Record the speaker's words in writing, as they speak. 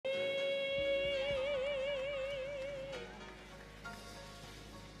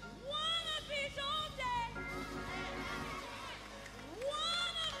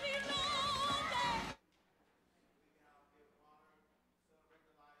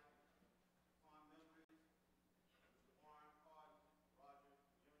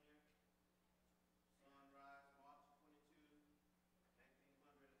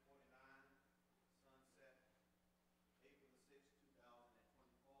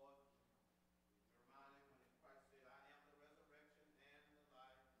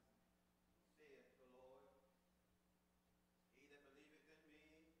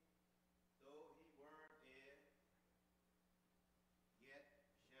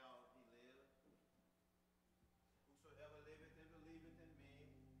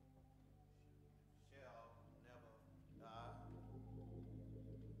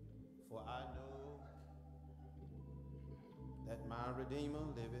Redeemer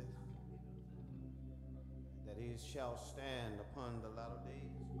liveth, that he shall stand upon the latter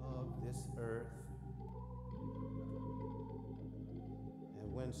days of this earth.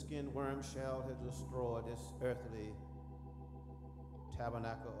 And when skin worms shall have destroyed this earthly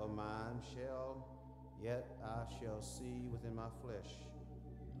tabernacle of mine, yet I shall see within my flesh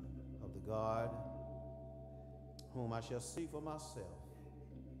of the God whom I shall see for myself,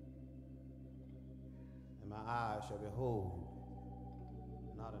 and my eyes shall behold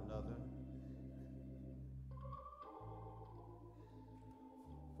not another.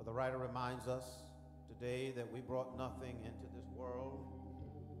 For the writer reminds us today that we brought nothing into this world,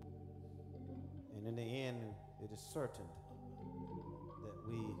 and in the end it is certain that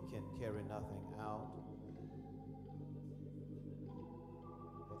we can carry nothing out.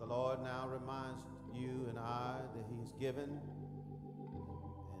 For the Lord now reminds you and I that he's given,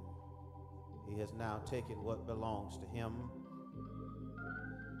 and he has now taken what belongs to him.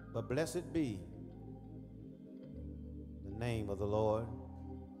 But blessed be the name of the Lord.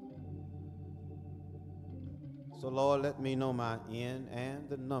 So Lord, let me know my end and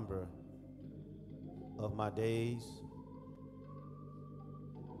the number of my days,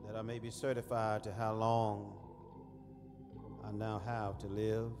 that I may be certified to how long I now have to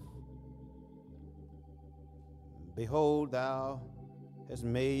live. Behold, thou hast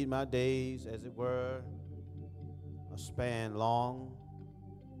made my days, as it were, a span long,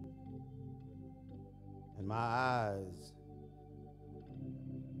 and my eyes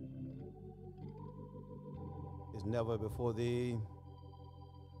is never before thee.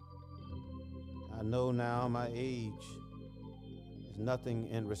 I know now my age is nothing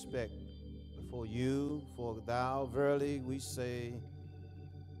in respect before you, for thou verily we say,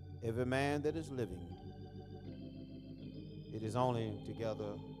 every man that is living, it is only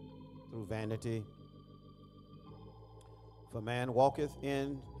together through vanity. For man walketh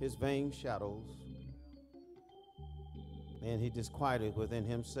in his vain shadows, and he disquieteth within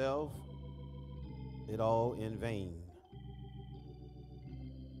himself, it all in vain.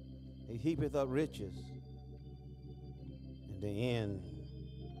 He heapeth up riches, in the end,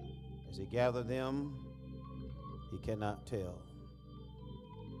 as he gathereth them, he cannot tell.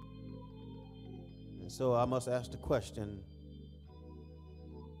 And so I must ask the question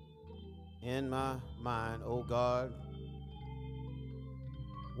in my mind, oh God,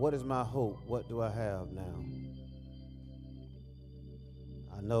 what is my hope? What do I have now?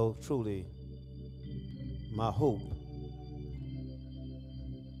 I know truly my hope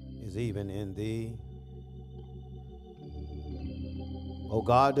is even in thee. Oh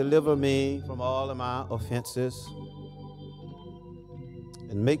God, deliver me from all of my offenses,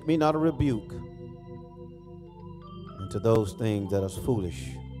 and make me not a rebuke unto those things that are foolish.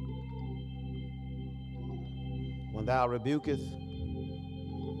 When thou rebukest,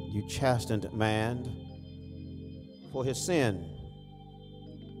 you chasten man for his sin.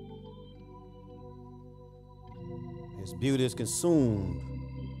 His beauty is consumed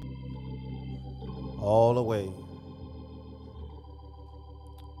all away.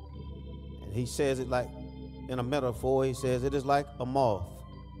 And he says it like in a metaphor. He says it is like a moth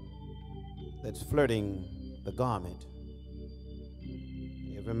that's flirting the garment.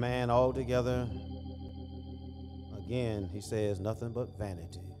 Every man altogether, again, he says nothing but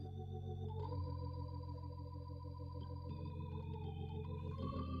vanity.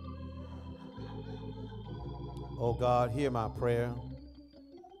 Oh God, hear my prayer.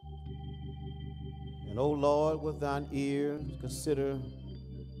 And oh Lord, with thine ear, consider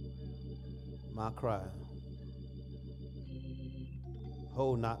my cry.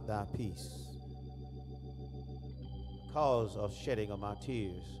 Hold not thy peace, cause of shedding of my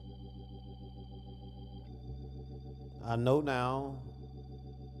tears. I know now,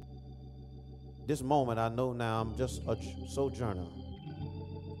 this moment I know now I'm just a sojourner.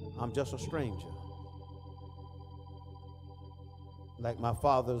 I'm just a stranger. Like my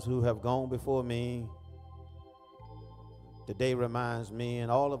fathers who have gone before me, today reminds me,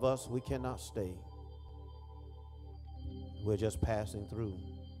 and all of us, we cannot stay. We're just passing through.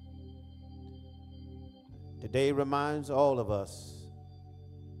 Today reminds all of us,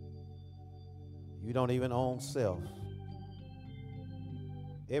 you don't even own self.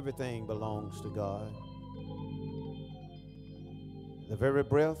 Everything belongs to God. The very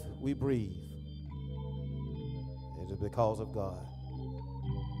breath we breathe is because of God.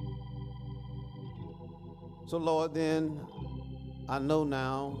 So Lord, then I know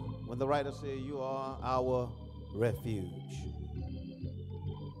now when the writer said you are our refuge.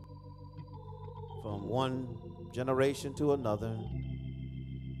 From one generation to another,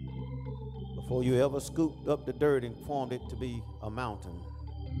 Before you ever scooped up the dirt and formed it to be a mountain,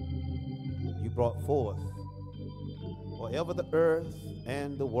 you brought forth. Whatever the earth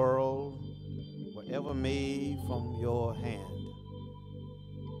and the world were ever made from your hand,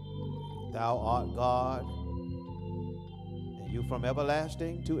 thou art God, and you from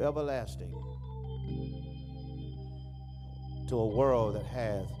everlasting to everlasting, to a world that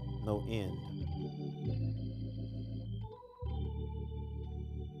hath no end.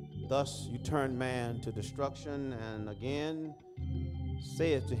 Thus you turned man to destruction, and again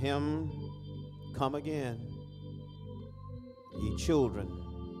saith to him, come again, ye children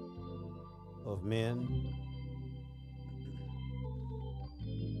of men.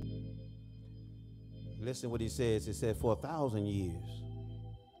 Listen what he says. He said, for 1,000 years,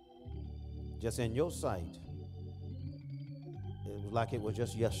 just in your sight, it was like it was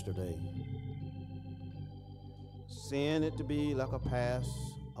just yesterday. Seeing it to be like a pass,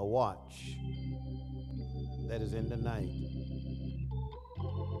 a watch that is in the night.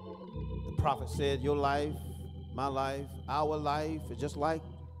 The prophet said, your life, my life, our life is just like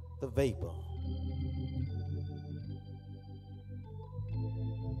the vapor.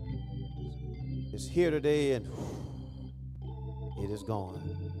 It's here today and it is gone.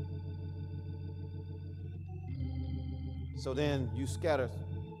 So then you scatter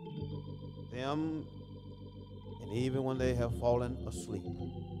them, and even when they have fallen asleep,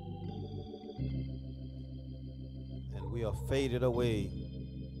 and we are faded away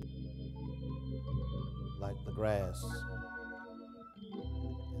like the grass.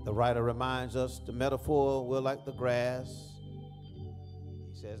 The writer reminds us the metaphor, we're like the grass.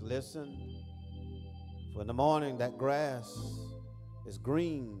 He says, listen, for in the morning that grass is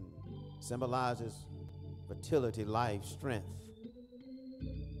green, symbolizes fertility, life, strength.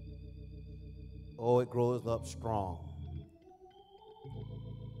 Oh, it grows up strong.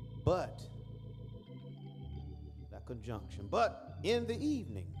 But, that conjunction, but in the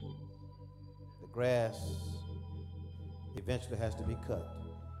evening, the grass eventually has to be cut.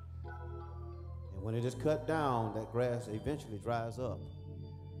 And when it is cut down, that grass eventually dries up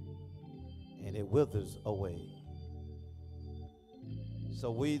and it withers away. So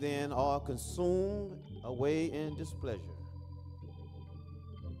we then are consumed away in displeasure.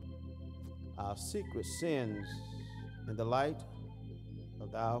 Our secret sins in the light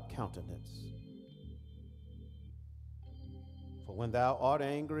of thy countenance. For when thou art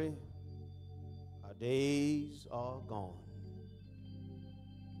angry, our days are gone.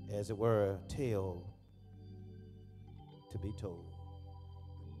 As it were, a tale to be told.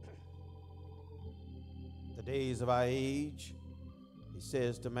 The days of our age, he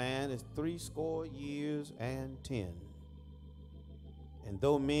says to man, is 80 years and 10. And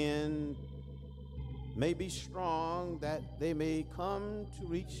though men may be strong, that they may come to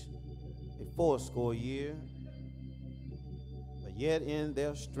reach a 80 year, but yet in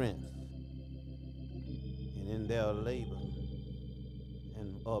their strength and in their labor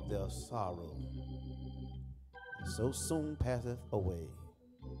and of their sorrow, it so soon passeth away,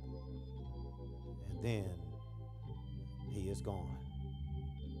 and then he is gone.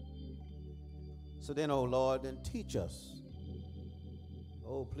 So then, oh Lord, then teach us.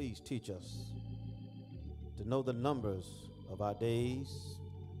 Oh, please teach us to know the numbers of our days,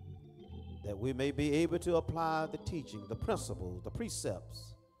 that we may be able to apply the teaching, the principles, the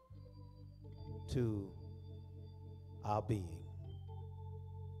precepts to our being.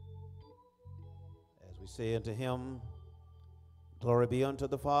 As we say unto him, glory be unto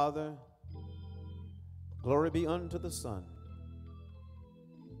the Father, glory be unto the Son,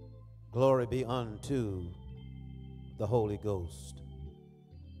 glory be unto the Holy Ghost.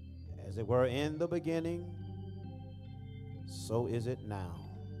 As it were in the beginning, so is it now,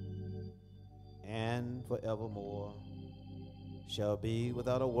 and forevermore shall be,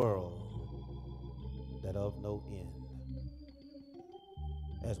 without a world that of no end.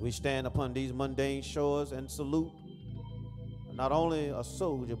 As we stand upon these mundane shores and salute not only a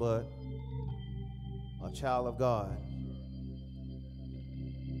soldier, but a child of God.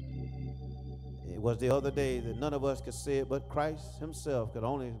 It was the other day that none of us could say it, but Christ himself could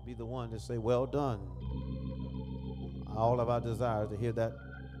only be the one to say, well done. All of our desires to hear that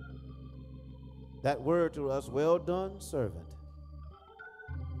word to us, well done, servant.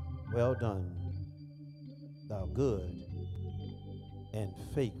 Well done, thou good and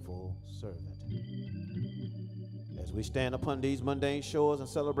faithful servant. As we stand upon these mundane shores and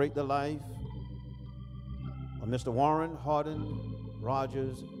celebrate the life of Mr. Warren Hardin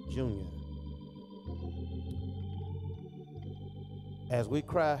Rogers, Jr., as we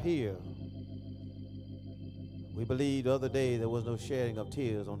cry here, we believe the other day there was no shedding of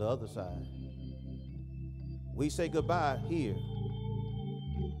tears on the other side. We say goodbye here,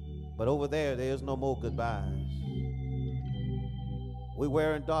 but over there is no more goodbyes. We're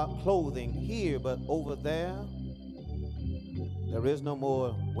wearing dark clothing here, but over there is no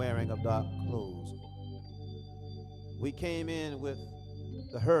more wearing of dark clothes. We came in with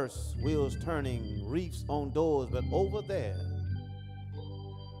the hearse, wheels turning, reefs on doors, but over there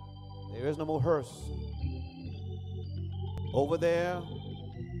is no more hearse. Over there,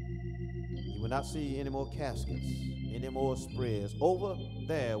 you will not see any more caskets, any more spreads. Over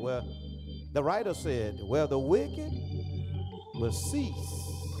there, where the writer said, where the wicked will cease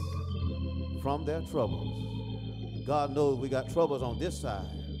from their troubles. God knows we got troubles on this side.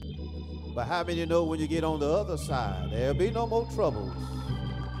 But how many know when you get on the other side, there'll be no more troubles.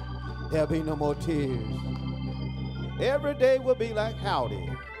 There'll be no more tears. Every day will be like howdy.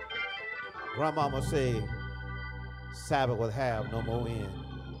 Grandmama say, Sabbath will have no more end.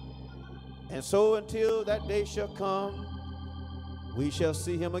 And so until that day shall come, we shall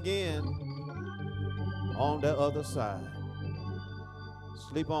see him again on the other side.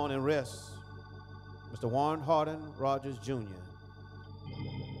 Sleep on and rest. Mr. Warren Hardin Rogers Jr.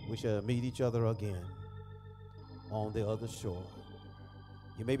 We shall meet each other again on the other shore.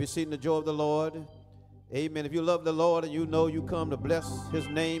 You may be seated in the joy of the Lord. Amen. If you love the Lord and you know you come to bless his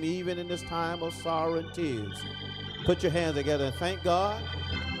name even in this time of sorrow and tears, put your hands together and thank God.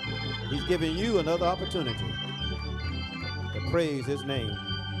 He's giving you another opportunity to praise his name.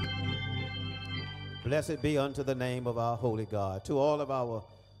 Blessed be unto the name of our holy God. To all of our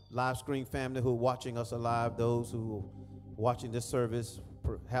live screen family who are watching us alive, those who are watching this service,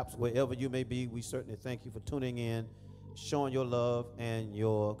 perhaps wherever you may be, we certainly thank you for tuning in, showing your love and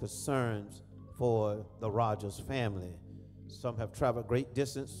your concerns for the Rogers family. Some have traveled great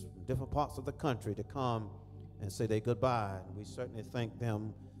distance from different parts of the country to come and say their goodbye. And we certainly thank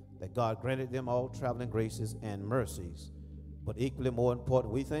them that God granted them all traveling graces and mercies. But equally more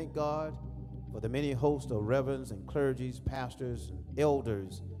important, we thank God for the many hosts of reverends and clergies, pastors and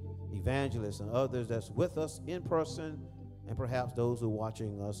elders, evangelists and others that's with us in person, and perhaps those who are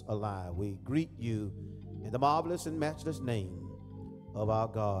watching us alive. We greet you in the marvelous and matchless name of our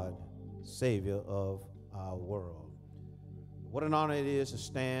God, Savior of our world. What an honor it is to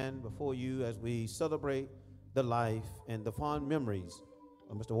stand before you as we celebrate the life and the fond memories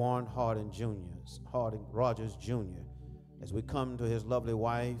of Mr. Warren Hardin Rogers Jr. as we come to his lovely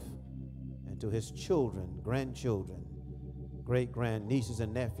wife and to his children, grandchildren, great-grand nieces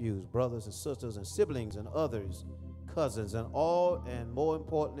and nephews, brothers and sisters and siblings and others, cousins, and all, and more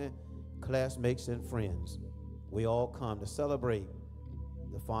importantly, classmates and friends. We all come to celebrate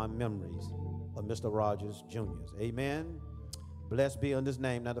the fond memories of Mr. Rogers Jr. Amen. Blessed be on his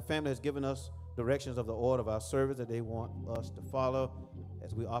name. Now, the family has given us directions of the order of our service that they want us to follow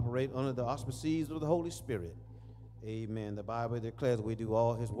as we operate under the auspices of the Holy Spirit. Amen. The Bible declares we do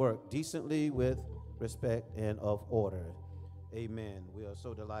all his work decently, with respect, and of order. Amen. We are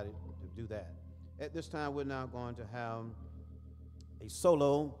so delighted to do that. At this time, we're now going to have a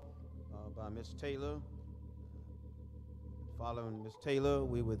solo by Miss Taylor. Following Miss Taylor,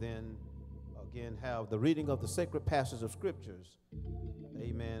 we will then again have the reading of the sacred passages of scriptures.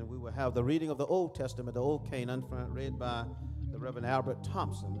 Amen. We will have the reading of the Old Testament, the Old Canaan, read by the Reverend Albert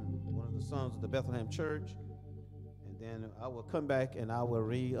Thompson, one of the sons of the Bethlehem Church. And then I will come back and I will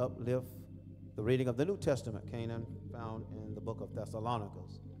uplift the reading of the New Testament, Canaan, found in the book of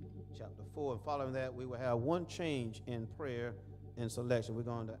Thessalonians, chapter 4. And following that, we will have one change in prayer and selection. We're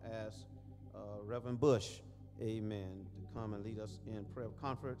going to ask Reverend Bush, amen, to come and lead us in prayer of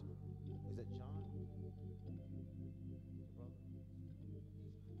comfort. Is it John?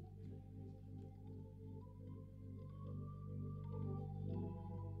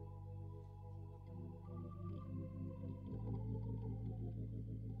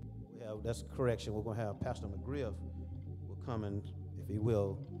 That's a correction. We're going to have Pastor McGriff will come and, if he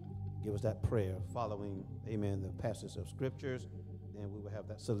will, give us that prayer following, amen, the passage of scriptures. Then we will have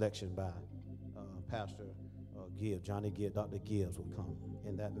that selection by Pastor Gibbs, Johnny Gibbs, Dr. Gibbs will come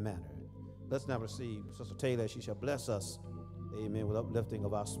in that manner. Let's now receive Sister Taylor. She shall bless us, amen, with uplifting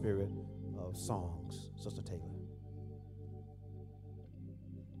of our spirit of songs. Sister Taylor.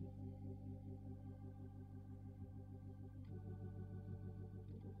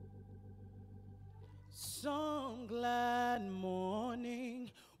 Some glad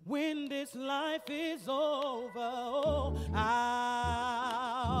morning when this life is over, oh,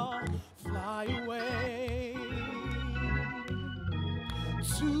 I'll fly away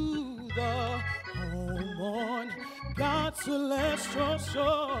to the home on God's celestial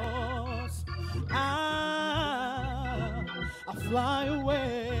shores. I'll fly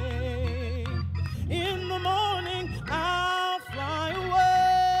away in the morning.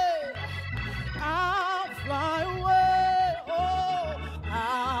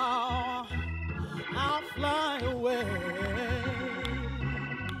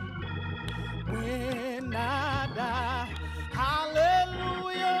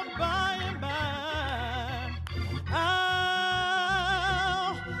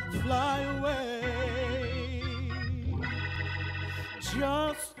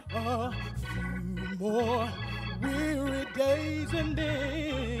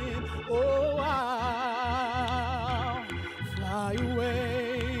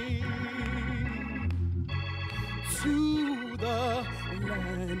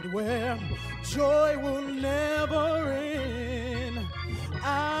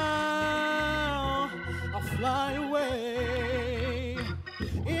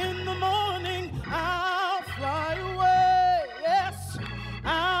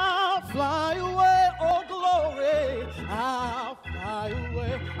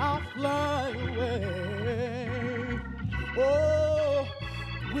 I'll fly away. Oh,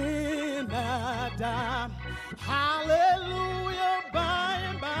 when I die, hallelujah, by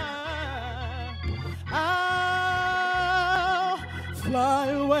and by, I'll fly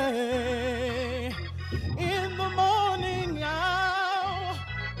away. In the morning, I'll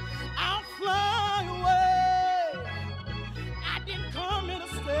fly away. I didn't come here to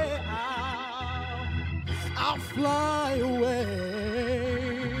stay. I'll fly away.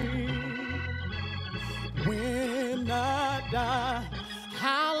 When I die,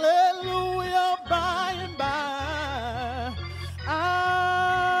 hallelujah, by and by,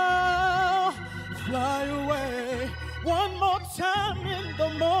 I'll fly away. One more time in the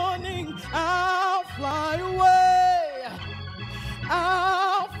morning, I'll fly away.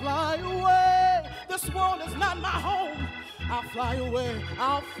 I'll fly away. This world is not my home. I'll fly away.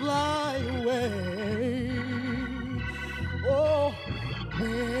 I'll fly away. Oh,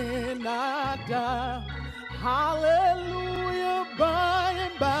 when I die, hallelujah, by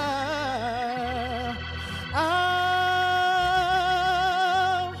and by, I'll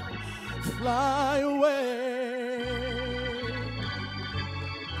fly away.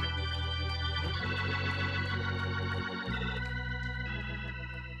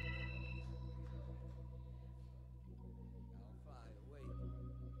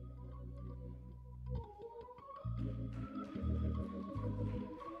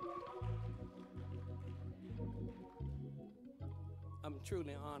 I'm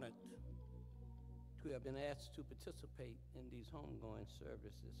truly honored to have been asked to participate in these homegoing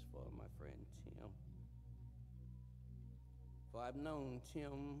services for my friend Tim. For I've known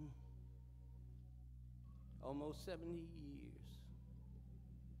Tim almost 70 years.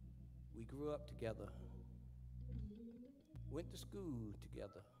 We grew up together, went to school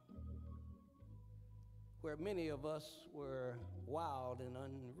together, where many of us were wild and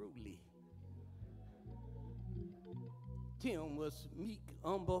unruly. Tim was meek,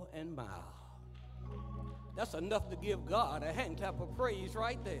 humble, and mild. That's enough to give God a hand clap of praise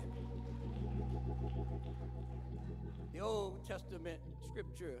right there. The Old Testament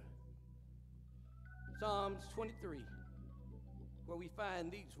scripture, Psalms 23, where we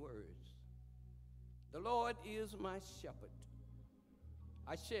find these words: "The Lord is my shepherd,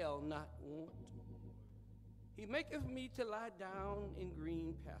 I shall not want. He maketh me to lie down in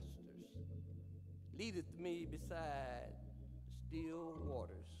green pastures, leadeth me beside still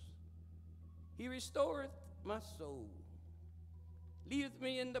waters. He restoreth my soul, leadeth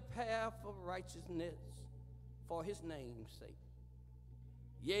me in the path of righteousness for his name's sake.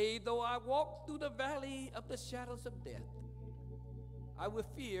 Yea, though I walk through the valley of the shadows of death, I will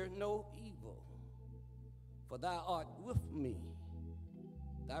fear no evil, for thou art with me.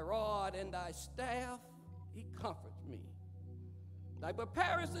 Thy rod and thy staff, he comforts me. Thou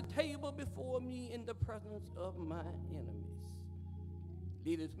preparest a table before me in the presence of my enemies.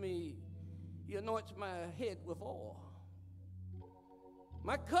 Leadeth me, he anoints my head with oil.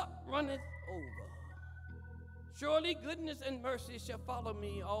 My cup runneth over. Surely goodness and mercy shall follow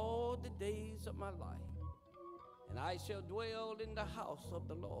me all the days of my life, and I shall dwell in the house of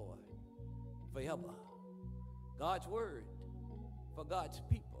the Lord forever." God's word for God's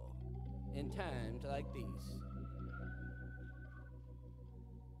people in times like these.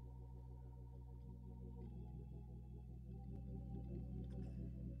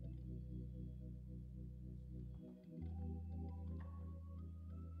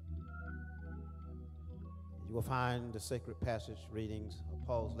 You will find the sacred passage readings of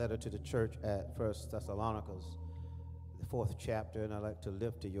Paul's letter to the church at 1 Thessalonians, the 4th chapter, and I'd like to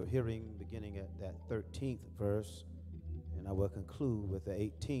lift to your hearing beginning at that 13th verse, and I will conclude with the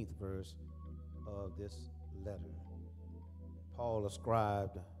 18th verse of this letter. Paul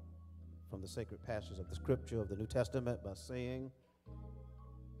ascribed from the sacred passage of the scripture of the New Testament by saying,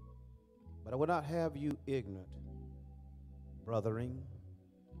 "But I would not have you ignorant, brethren,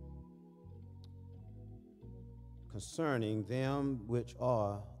 concerning them which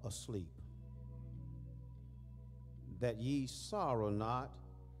are asleep, that ye sorrow not,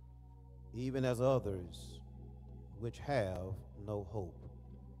 even as others which have no hope.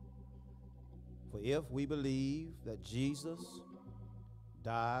 For if we believe that Jesus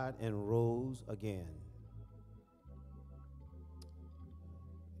died and rose again,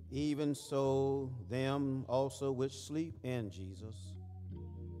 even so them also which sleep in Jesus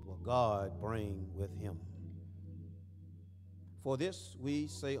will God bring with him. For this we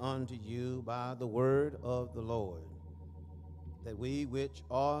say unto you by the word of the Lord, that we which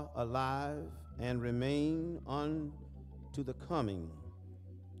are alive and remain unto the coming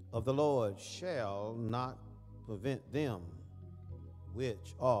of the Lord shall not prevent them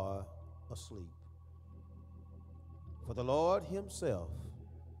which are asleep. For the Lord himself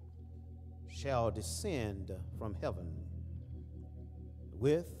shall descend from heaven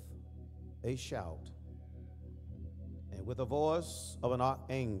with a shout, and with the voice of an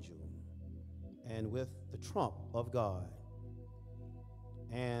archangel, and with the trump of God,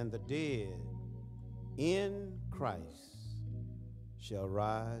 and the dead in Christ shall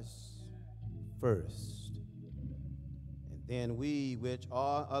rise first. And then we which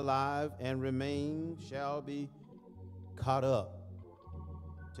are alive and remain shall be caught up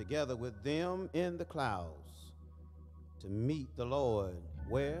together with them in the clouds to meet the Lord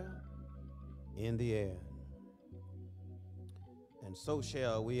where? In the air. And so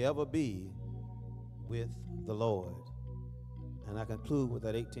shall we ever be with the Lord. And I conclude with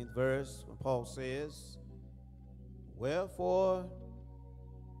that 18th verse when Paul says, wherefore,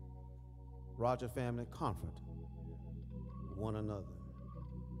 Roger family, comfort one another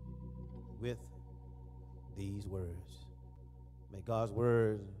with these words. May God's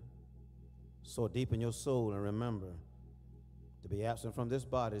word soar deep in your soul, and remember, to be absent from this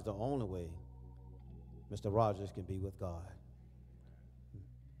body is the only way Mr. Rogers can be with God.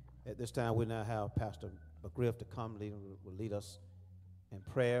 At this time, we now have Pastor McGriff to come will lead us in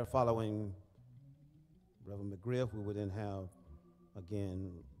prayer. Following Reverend McGriff, we will then have,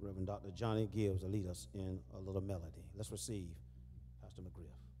 again, Reverend Dr. Johnny Gibbs to lead us in a little melody. Let's receive Pastor McGriff.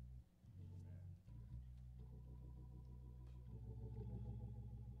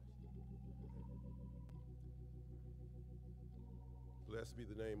 Blessed be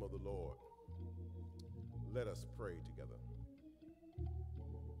the name of the Lord. Let us pray together.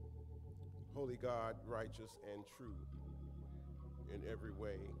 Holy God, righteous and true in every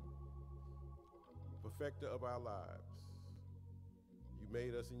way, perfecter of our lives, you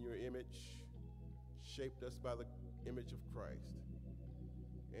made us in your image, shaped us by the image of Christ,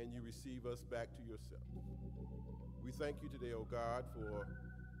 and you receive us back to yourself. We thank you today, O God, for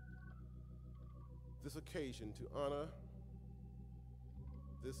this occasion to honor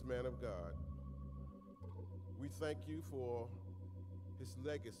this man of God. We thank you for his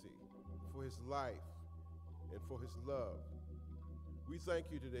legacy, for his life, and for his love. We thank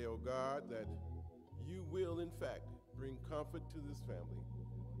you today, O God, that you will, in fact, bring comfort to this family.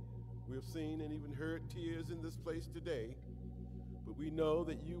 We have seen and even heard tears in this place today, but we know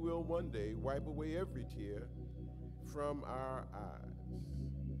that you will one day wipe away every tear from our eyes.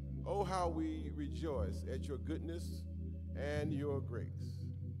 Oh, how we rejoice at your goodness and your grace.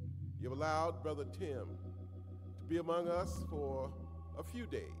 You've allowed Brother Tim to be among us for a few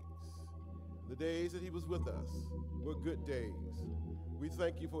days. The days that he was with us were good days. We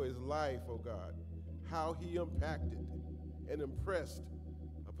thank you for his life, oh God, how he impacted and impressed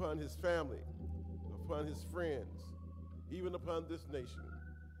upon his family, upon his friends, even upon this nation.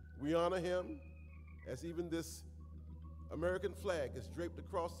 We honor him as even this American flag is draped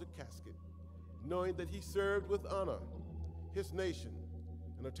across the casket, knowing that he served with honor his nation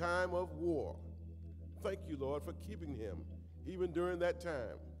in a time of war. Thank you, Lord, for keeping him even during that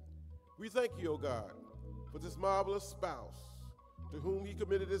time. We thank you, O God, for this marvelous spouse to whom he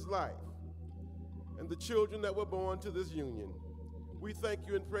committed his life and the children that were born to this union. We thank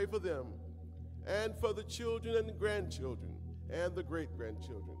you and pray for them and for the children and the grandchildren and the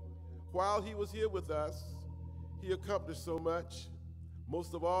great-grandchildren. While he was here with us, he accomplished so much.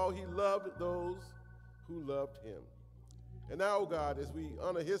 Most of all, he loved those who loved him. And now, O God, as we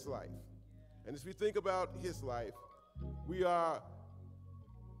honor his life, and as we think about his life, we are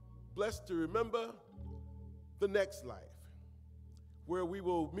blessed to remember the next life, where we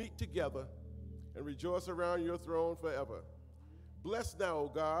will meet together and rejoice around your throne forever. Bless now,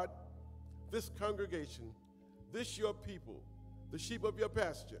 O God, this congregation, this your people, the sheep of your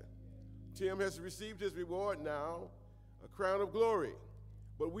pasture. Tim has received his reward now, a crown of glory,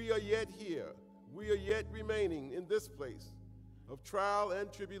 but we are yet here. We are yet remaining in this place of trial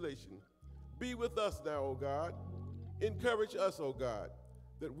and tribulation. Be with us now, O God. Encourage us, O God,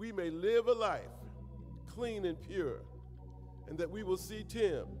 that we may live a life clean and pure, and that we will see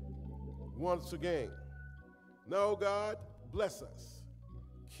Tim once again. Now, O God, bless us,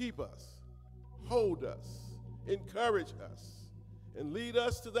 keep us, hold us, encourage us, and lead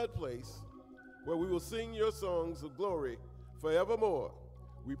us to that place where we will sing your songs of glory forevermore.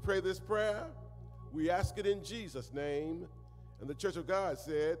 We pray this prayer. We ask it in Jesus' name. And the Church of God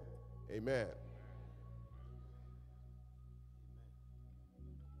said, amen.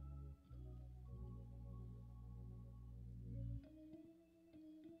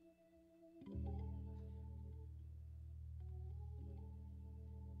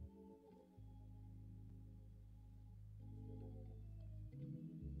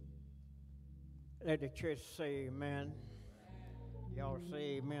 Let the church say amen. Y'all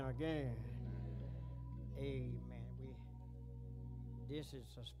say amen again. Amen. This is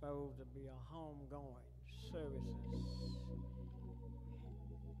supposed to be a homegoing services.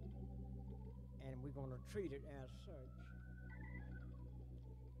 And we're going to treat it as such.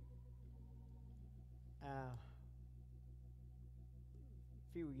 A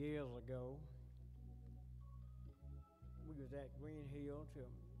few years ago, we was at Green Hill to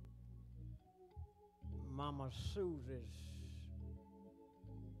Mama Susie's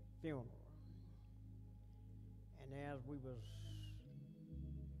funeral. And as we was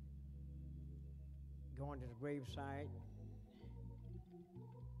going to the gravesite,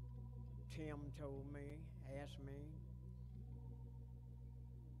 Tim told me, asked me,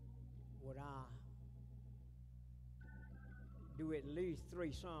 would I do at least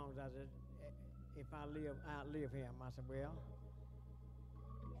 3 songs if I outlive him. I said, well,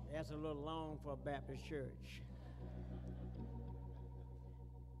 that's a little long for a Baptist church.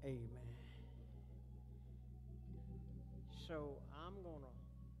 Amen. So I'm going to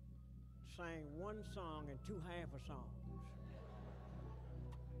sing 1 song and 2 half a songs.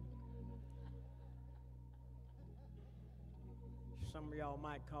 Some of y'all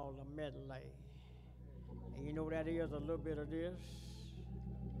might call it a medley. And you know what that is? A little bit of this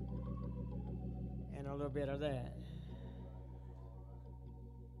and a little bit of that.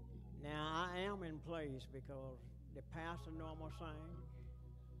 Now I am in place because the pastor know I'm going to sing.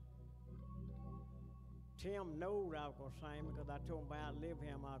 Tim knows I was going to sing because I told him if I outlive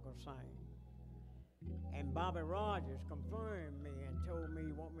him, I was going to sing. And Bobby Rogers confirmed me and told me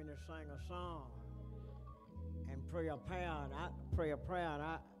he want me to sing a song and pray a prayer. And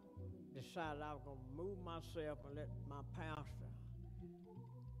I decided I was going to move myself and let my pastor,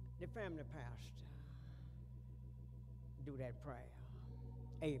 the family pastor, do that prayer.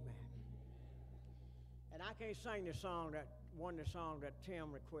 Amen. And I can't sing the song that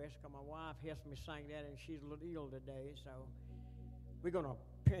Tim requests because my wife helps me sing that and she's a little ill today, so we're going to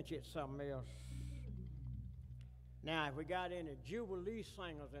pinch it something else. Now, if we got any Jubilee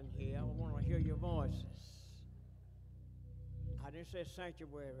singers in here, I want to hear your voices. I didn't say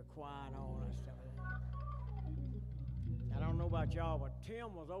sanctuary, choir, and all that stuff. I don't know about y'all, but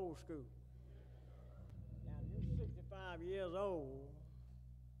Tim was old school. Now, if you're 65 years old,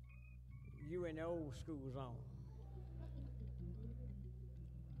 you in the old school zone.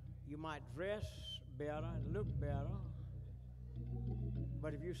 You might dress better and look better,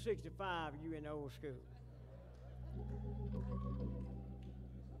 but if you're 65, you in the old school.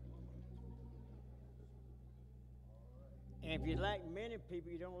 And if you like many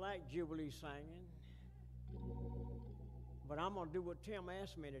people, you don't like Jubilee singing, but I'm going to do what Tim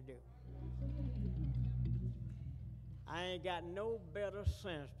asked me to do. I ain't got no better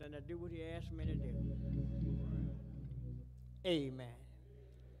sense than to do what he asked me to do. Amen.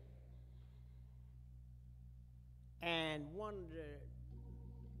 And one of the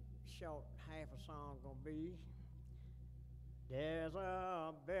short half a song gonna be, there's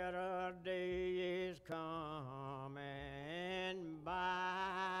a better day is coming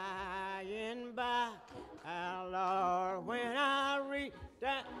by and by, our Lord, when I reach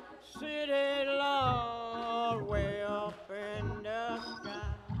that city, Lord, way up in the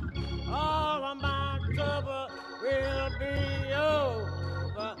sky, all of my trouble will be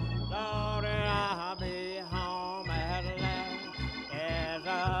over, Lord, and I'll be home at last. There's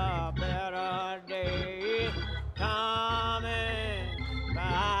a better day coming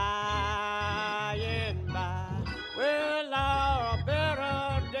by and by. Well, Lord, a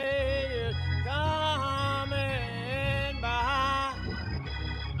better day is coming by.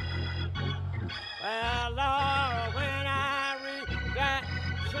 Well, Lord, when I reach that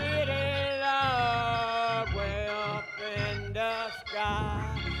city, Lord, way up in the sky,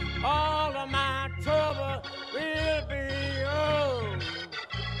 all of my trouble will be over,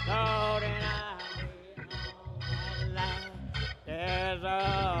 Lord, and I'll be home at last. There's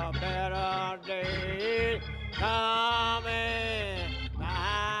a better day coming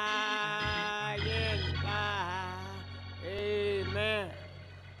by and by. Amen.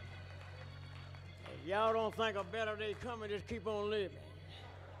 If y'all don't think a better day coming, just keep on living.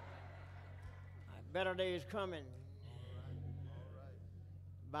 A better day is coming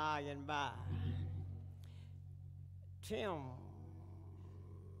by and by. Tim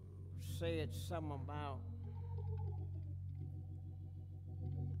said something about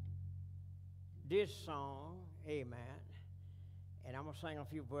this song, Amen, and I'm going to sing a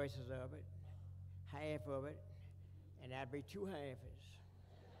few verses of it, half of it, and that'd be 2 halves.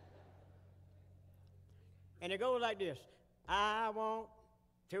 And it goes like this. I want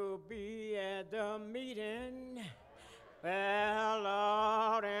to be at the meeting. Well,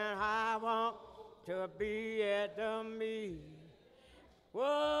 Lord, and I want to be at the meeting.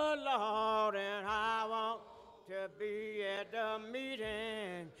 Oh, Lord, and I want to be at the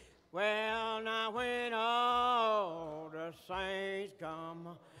meeting. Well, now when all the saints come,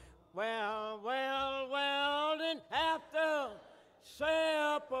 well, then after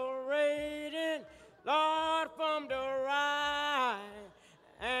separating, Lord, from the right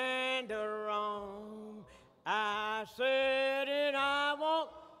and the wrong, I said it, I want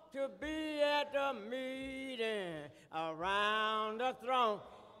to be at the meeting around the throne.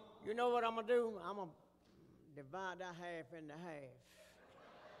 You know what I'm going to do? I'm going to divide that half into half.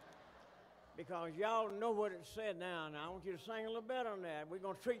 Because y'all know what it said now, and I want you to sing a little better than that. We're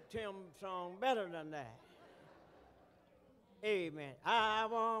going to treat Tim's song better than that. Amen. I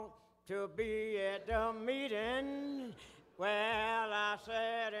want to be at the meeting. Well, I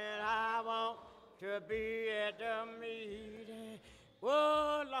said it, I want to be at the meeting.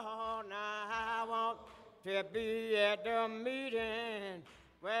 Oh, Lord, now I want to be at the meeting.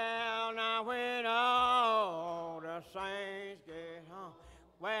 Well, now when all the saints get home.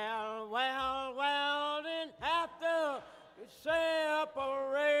 Well, then after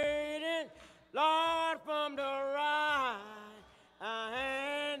separating, Lord, from the right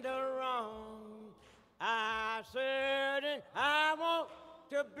and the wrong, I said it, I want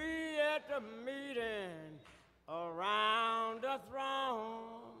to be at the meeting around the throne.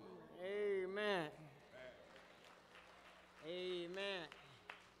 Amen. Amen.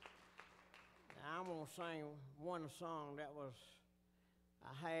 Now I'm going to sing one song that was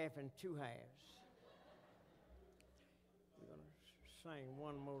a half and two halves. We're going to sing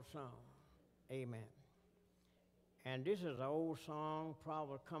one more song. Amen. And this is an old song,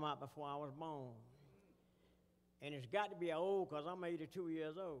 probably come out before I was born. And it's got to be old because I'm 82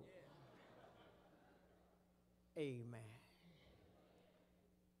 years old. Amen.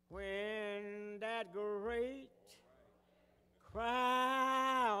 When that great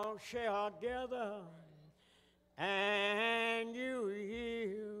crowd shall gather and you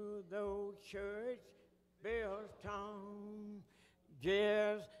hear those church bells tone,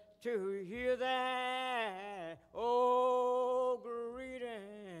 just to hear that old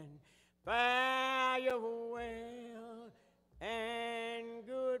greeting, farewell and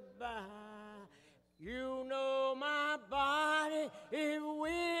goodbye. You know my body, it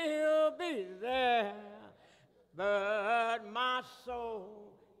will be there, but my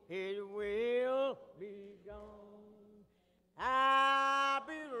soul, it will be gone. I'll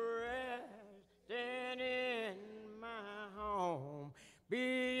be resting in my home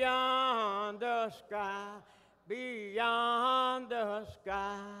beyond the sky, beyond the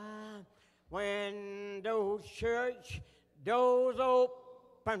sky. When those church doors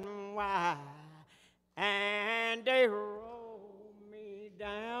open wide and they roll me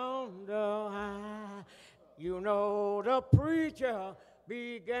down the aisle, you know the preacher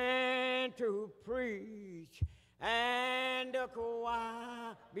began to preach and the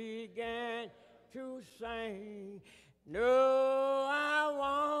choir began to sing. No, I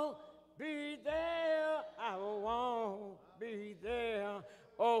won't be there, I won't be there.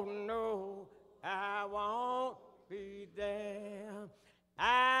 Oh no, I won't be there.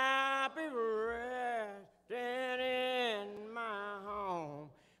 I'll be resting in my home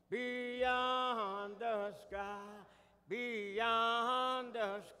beyond the sky, beyond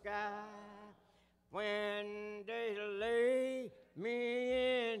the sky. When they lay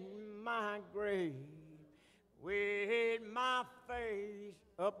me in my grave with my face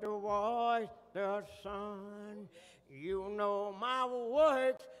up towards the sun, you know my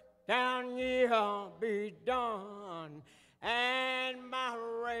works down here be done, and my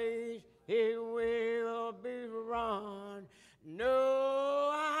race it will be run.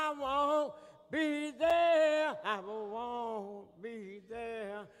 No, I won't be there, I won't be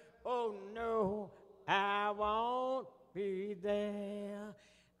there. Oh no, I won't be there.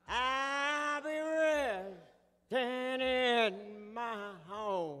 I'll be resting in my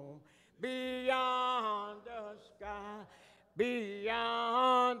home beyond the sky,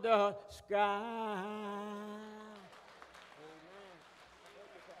 beyond the sky.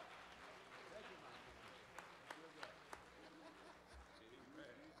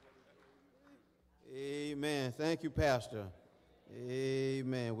 Amen. Thank you, Pastor.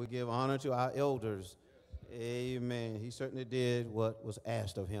 Amen. We give honor to our elders. Amen. He certainly did what was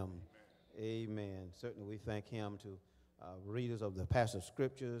asked of him. Amen. Certainly we thank him, to readers of the pastor's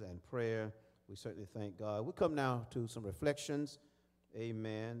scriptures and prayer. We certainly thank God. We come now to some reflections.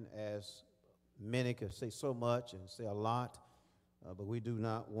 Amen. As many could say so much and say a lot. but we do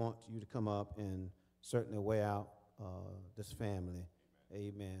not want you to come up and certainly weigh out this family.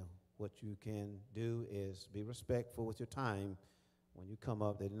 Amen. What you can do is be respectful with your time when you come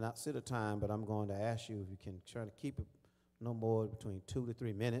up. They did not set a time, but I'm going to ask you if you can try to keep it no more between 2 to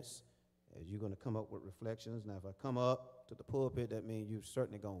 3 minutes as you're going to come up with reflections. Now, if I come up to the pulpit, that means you've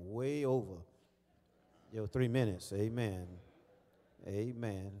certainly gone way over your 3 minutes. Amen.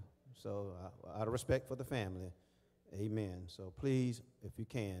 Amen. So out of respect for the family, amen. So please, if you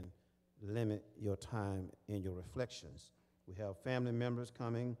can, limit your time in your reflections. We have family members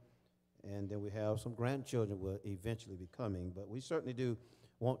coming, and then we have some grandchildren will eventually be coming. But we certainly do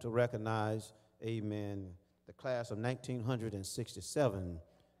want to recognize, amen, the class of 1967.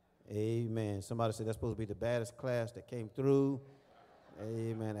 Amen. Somebody said that's supposed to be the baddest class that came through.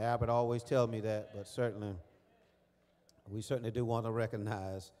 Amen. Albert always tells me that, but certainly, we certainly do want to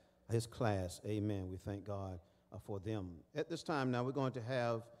recognize his class. Amen. We thank God for them. At this time now, we're going to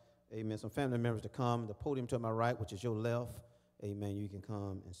have, amen, some family members to come. The podium to my right, which is your left. Amen. You can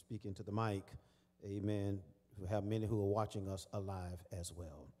come and speak into the mic. Amen. We have many who are watching us alive as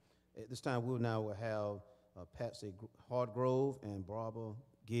well. At this time, we will now have Patsy Hardgrove and Barbara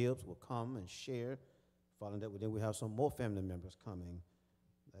Gibbs will come and share. Following that, then we have some more family members coming.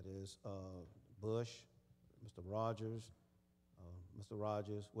 That is Bush, Mr. Rogers,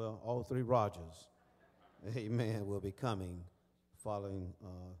 well, all three Rogers, amen, will be coming following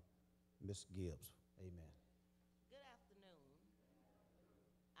Miss Gibbs. Amen. Good afternoon.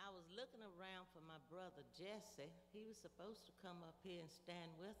 I was looking around for my brother Jesse. He was supposed to come up here and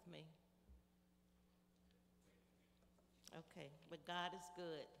stand with me. Okay, but God is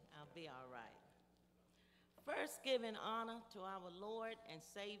good. I'll be all right. First, giving honor to our Lord and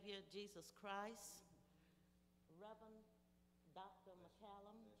Savior, Jesus Christ, Reverend Dr.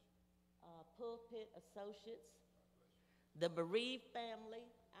 McCallum, Pulpit Associates, the bereaved family,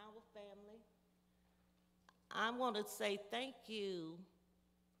 our family. I want to say thank you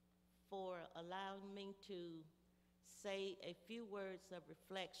for allowing me to say a few words of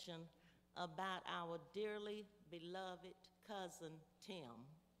reflection about our dearly beloved cousin, Tim.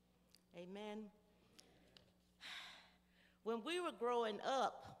 Amen. When we were growing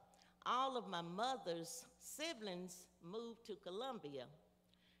up, all of my mother's siblings moved to Columbia,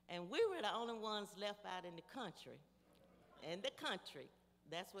 and we were the only ones left out in the country.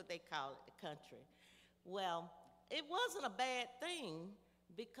 That's what they call it, the country. Well, it wasn't a bad thing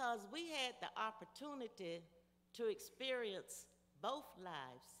because we had the opportunity to experience both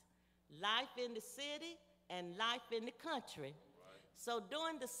lives, life in the city and life in the country. Right. So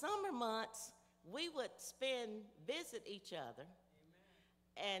during the summer months, we would visit each other.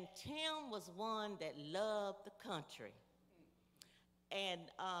 Amen. And Tim was one that loved the country.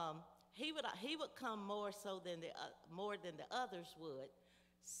 And he would come more so than more than the others would.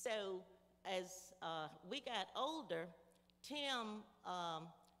 So as we got older, Tim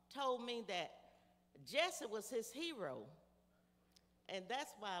told me that Jesse was his hero. And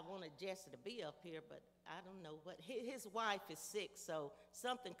that's why I wanted Jesse to be up here, but I don't know what, his wife is sick, so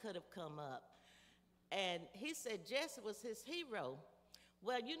something could have come up. And he said Jesse was his hero.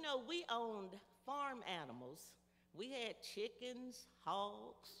 Well, you know, we owned farm animals. We had chickens,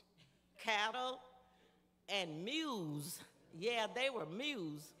 hogs, cattle, and mules. Yeah, they were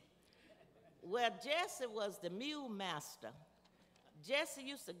mules. Well, Jesse was the mule master. Jesse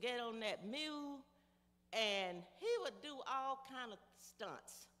used to get on that mule, and he would do all kind of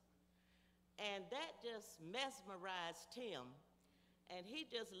stunts. And that just mesmerized Tim. And he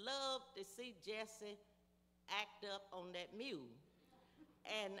just loved to see Jesse act up on that mule.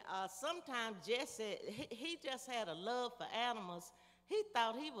 And sometimes Jesse, he just had a love for animals. He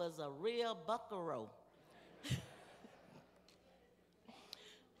thought he was a real buckaroo.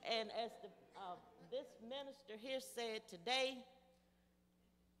 And as this minister here said today,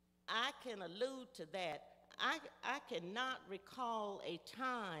 I can allude to that. I cannot recall a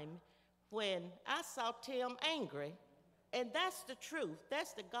time when I saw Tim angry, and that's the truth.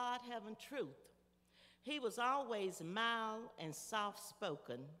 That's the God-having truth. He was always mild and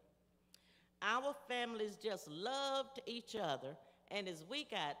soft-spoken. Our families just loved each other, and as we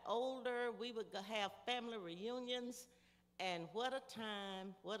got older, we would have family reunions, and what a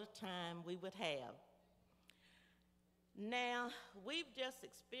time we would have. Now, we've just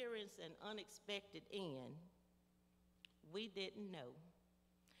experienced an unexpected end. We didn't know.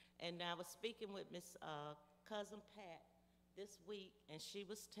 And I was speaking with Miss Cousin Pat this week, and she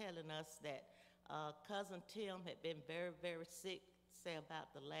was telling us that Cousin Tim had been very, very sick, say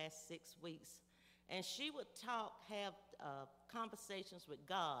about the last 6 weeks. And she would have conversations with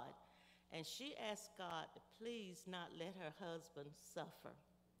God, and she asked God to please not let her husband suffer.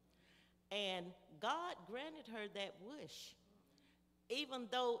 And God granted her that wish, even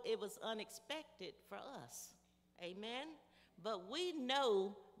though it was unexpected for us. Amen? But we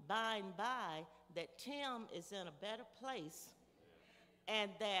know by and by that Tim is in a better place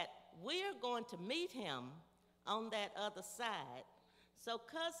and that we're going to meet him on that other side. So,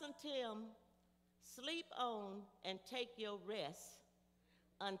 Cousin Tim, sleep on and take your rest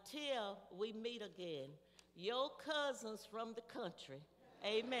until we meet again. Your cousins from the country.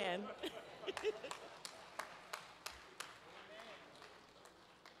 Amen.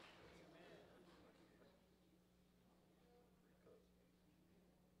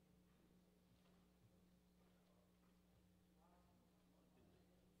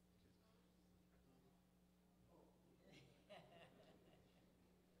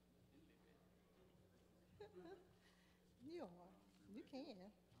 You are. You can.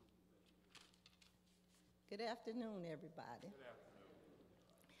 Good afternoon, everybody. Good afternoon.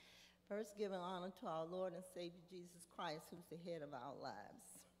 First, giving honor to our Lord and Savior Jesus Christ, who's the head of our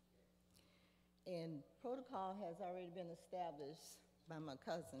lives. And protocol has already been established by my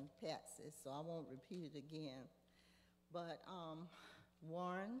cousin Patsy, so I won't repeat it again. But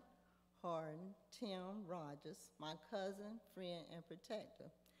Warren, Harden, Tim Rogers, my cousin, friend, and protector.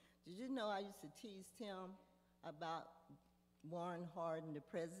 Did you know I used to tease Tim about Warren Harding, the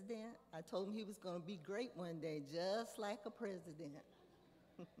president? I told him he was going to be great one day, just like a president.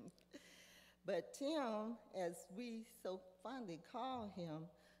 But Tim, as we so fondly call him,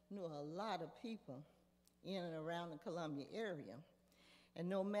 knew a lot of people in and around the Columbia area. And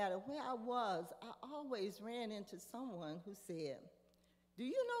no matter where I was, I always ran into someone who said, "Do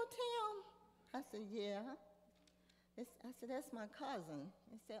you know Tim?" I said, "Yeah." I said, "That's my cousin."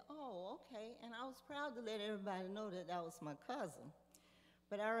 They said, "Oh, okay." And I was proud to let everybody know that that was my cousin.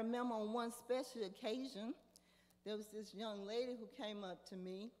 But I remember on one special occasion, there was this young lady who came up to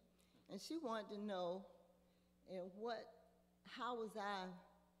me, and she wanted to know how was I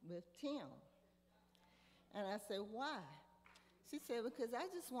with Tim? And I said, "Why?" She said, "Because I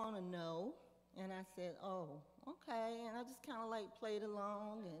just want to know." And I said, "Oh, okay." And I just kind of like played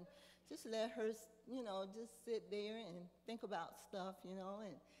along and just let her, just sit there and think about stuff, And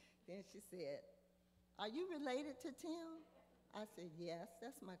then she said, "Are you related to Tim?" I said, "Yes,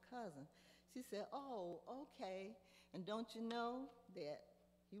 that's my cousin." She said, "Oh, okay. And don't you know that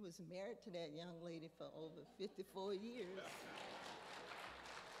he was married to that young lady for over 54 years?"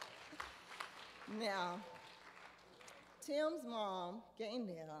 Now, Tim's mom,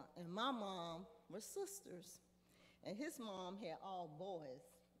 Gaynell, and my mom were sisters. And his mom had all boys,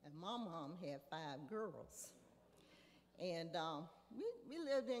 and my mom had 5 girls. And we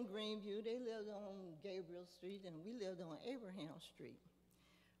lived in Greenview. They lived on Gabriel Street, and we lived on Abraham Street.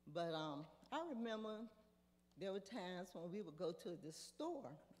 But I remember there were times when we would go to the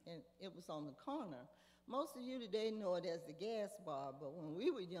store, and it was on the corner. Most of you today know it as the gas bar, but when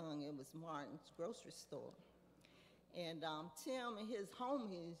we were young, it was Martin's grocery store. And Tim and his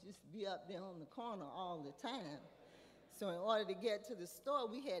homies used to be up there on the corner all the time. So in order to get to the store,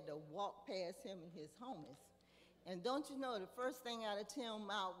 we had to walk past him and his homies. And don't you know, the first thing out of Tim's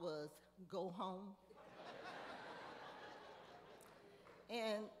mouth was, "Go home."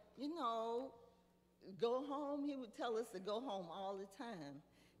 And, go home, he would tell us to go home all the time.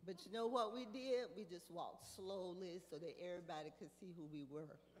 But you know what we did? We just walked slowly so that everybody could see who we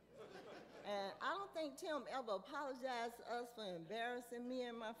were. And I don't think Tim ever apologized to us for embarrassing me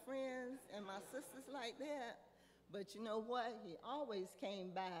and my friends and my sisters like that. But you know what? He always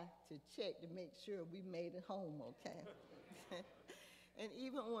came by to check to make sure we made it home okay. And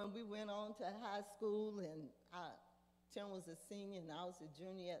even when we went on to high school and Tim was a senior and I was a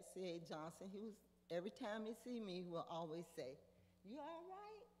junior at C.A. Johnson, every time he see me, he will always say, "You all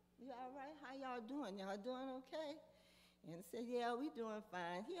right? You all right? How y'all doing? Y'all doing okay?" And said, "Yeah, we doing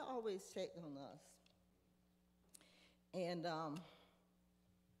fine." He always checked on us. And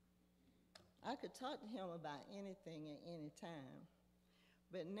I could talk to him about anything at any time.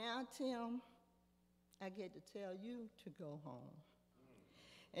 But now, Tim, I get to tell you to go home.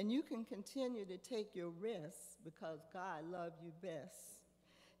 And you can continue to take your rest because God loves you best.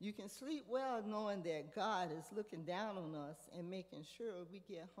 You can sleep well knowing that God is looking down on us and making sure we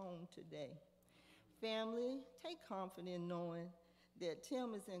get home today. Family, take comfort in knowing that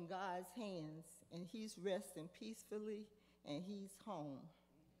Tim is in God's hands and he's resting peacefully and he's home.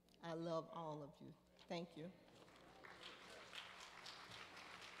 I love all of you. Thank you.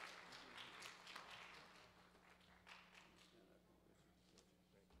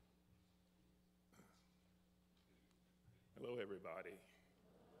 Hello, everybody.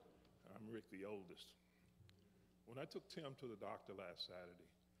 I'm Rick, the oldest. When I took Tim to the doctor last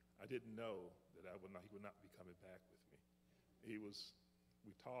Saturday, I didn't know that he would not be coming back with me. We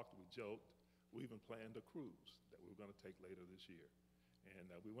talked, we joked, we even planned a cruise that we were going to take later this year.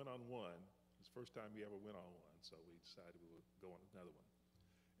 And we went on one. It's the first time we ever went on one, so we decided we would go on another one.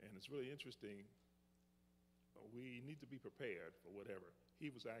 And it's really interesting. We need to be prepared for whatever.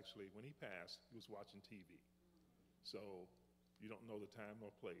 He was actually, when he passed, he was watching TV. So you don't know the time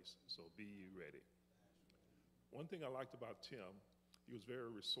nor place, so be ye ready. One thing I liked about Tim, he was very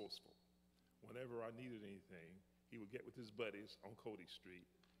resourceful. Whenever I needed anything, he would get with his buddies on Cody Street.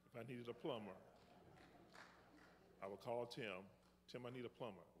 If I needed a plumber, I would call Tim. Tim, I need a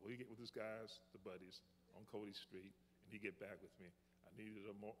plumber. Well, he'd get with his guys, the buddies, on Cody Street, and he'd get back with me. I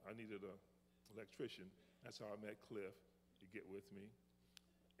needed an electrician. That's how I met Cliff. He'd get with me.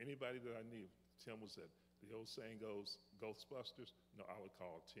 Anybody that I knew, Tim was at. The old saying goes, Ghostbusters? No, I would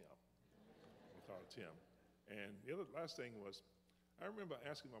call Tim. I would call Tim. And the last thing was, I remember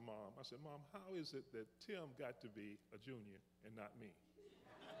asking my mom, I said, Mom, how is it that Tim got to be a junior and not me?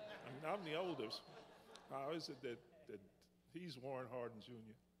 I mean, I'm the oldest. How is it that he's Warren Hardin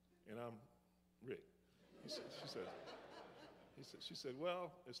Jr. and I'm Rick? She said,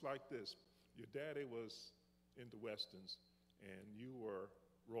 well, it's like this. Your daddy was into Westerns and you were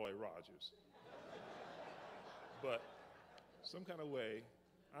Roy Rogers. But some kind of way,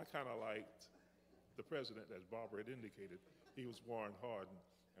 I kind of liked the president, as Barbara had indicated. He was Warren Hardin,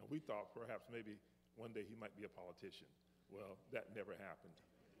 and we thought perhaps maybe one day he might be a politician. Well, that never happened.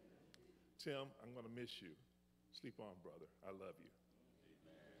 Tim, I'm going to miss you. Sleep on, brother. I love you.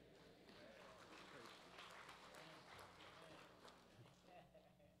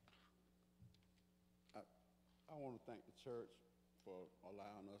 I want to thank the church for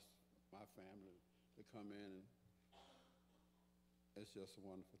allowing us, my family, to come in. And it's just a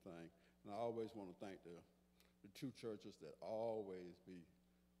wonderful thing. And I always want to thank the two churches that always be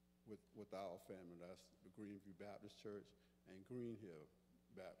with our family. That's the Greenview Baptist Church and Green Hill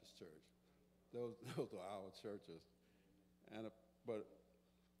Baptist Church. Those are our churches. But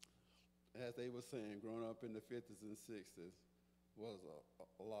as they were saying, growing up in the 50s and 60s was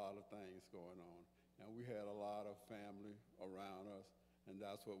a lot of things going on. And we had a lot of family around us, and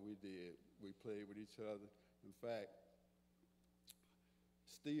that's what we did. We played with each other. In fact,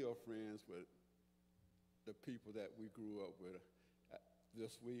 still friends with the people that we grew up with.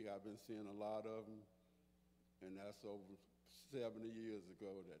 This week I've been seeing a lot of them, and that's over 70 years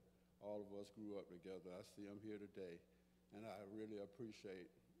ago that all of us grew up together. I see them here today, and I really appreciate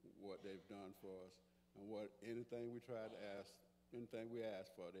what they've done for us, and anything we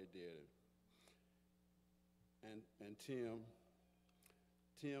asked for, they did it. And Tim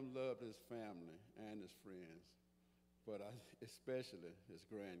loved his family and his friends, but especially his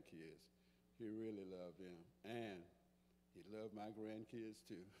grandkids. He really loved them, and he loved my grandkids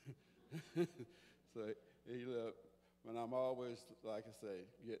too. So he loved, and I'm always, like I say,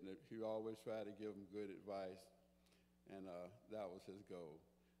 he always tried to give them good advice, and that was his goal.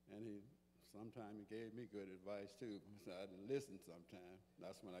 And sometimes he gave me good advice too, so I didn't listen sometimes.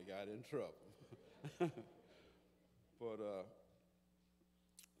 That's when I got in trouble. But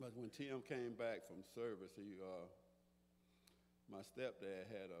when Tim came back from service, my stepdad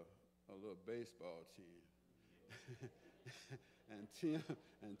had a little baseball team. and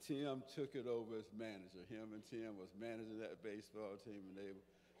Tim took it over as manager. Him and Tim was managing that baseball team, and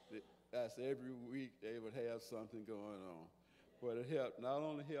that's every week they would have something going on. But it not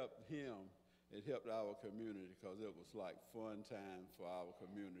only helped him, it helped our community, because it was like fun time for our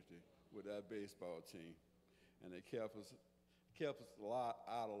community with that baseball team. And it kept us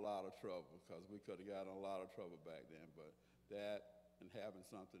out of a lot of trouble, because we could have gotten a lot of trouble back then. But that and having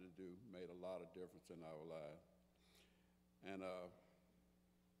something to do made a lot of difference in our lives. And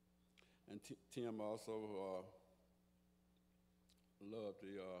Tim also loved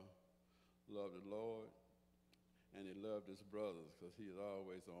the Lord, and he loved his brothers, because he's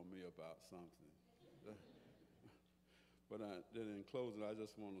always on me about something. But then in closing, I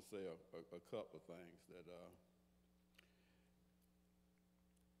just want to say a couple of things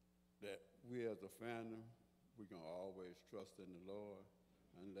that we as a family, we're going to always trust in the Lord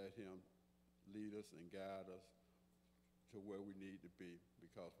and let him lead us and guide us to where we need to be,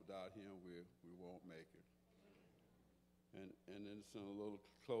 because without him, we won't make it. And then it's in a little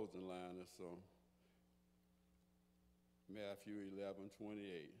closing line. It's Matthew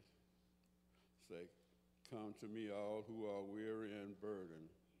 11:28. Say, come to me all who are weary and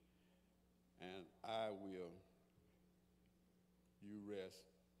burdened, and I will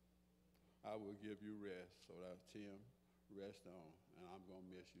give you rest. So that, Tim, rest on, and I'm going to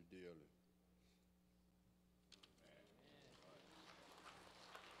miss you dearly.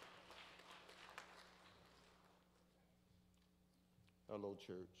 Hello,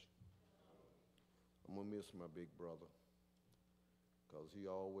 church. I'm gonna miss my big brother, because he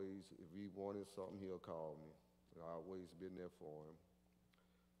always, if he wanted something, he'll call me. And I always been there for him.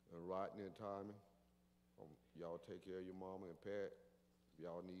 And Rodney and Tommy, y'all take care of your mama, and Pat, if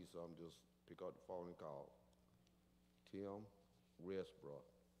y'all need something, just pick up the phone and call. Tim, rest, bro.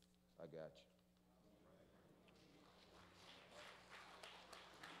 I got you.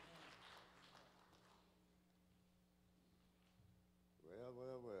 Well,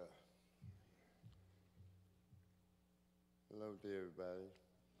 well, well. Hello to everybody.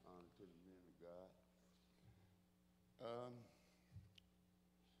 Honor to the men of God.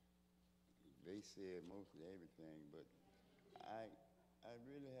 They said mostly everything, but I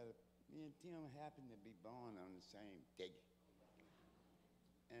really me and Tim happened to be born on the same day.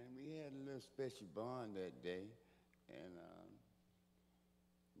 And we had a little special bond that day, and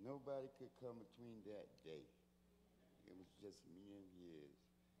nobody could come between that day. It was just me and his.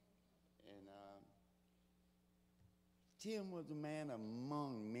 And Tim was a man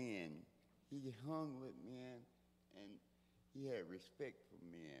among men. He hung with men, and he had respect for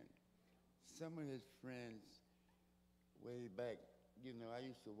men. Some of his friends, way back, I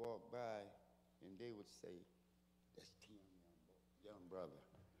used to walk by, and they would say, "That's Tim, young brother."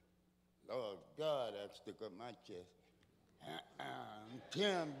 Lord God, that stuck up my chest. I'm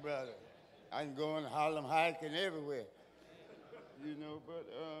Tim, brother. I can go in Harlem hiking everywhere, but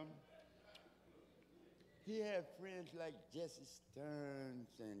he had friends like Jesse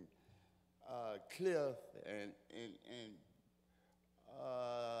Stearns and Cliff and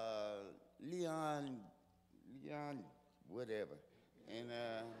Leon whatever,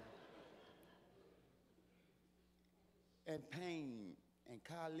 and Payne and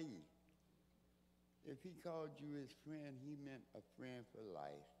Kali. If he called you his friend, he meant a friend for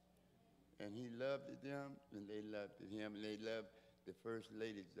life. And he loved them, and they loved him, and they loved the first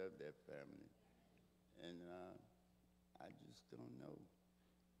ladies of their family. And I just don't know.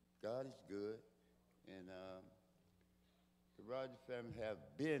 God is good, and the Rogers family have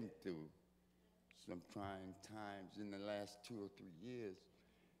been through some trying times in the last 2 or 3 years,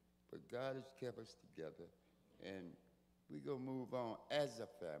 but God has kept us together, and we're going to move on as a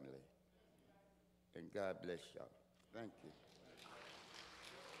family. And God bless y'all. Thank you.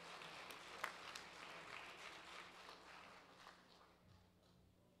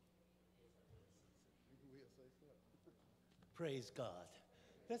 Praise God.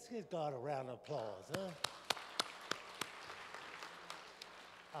 Let's give God a round of applause,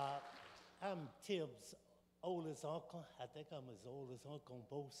 huh? I'm Tim's oldest uncle. I think I'm his oldest uncle on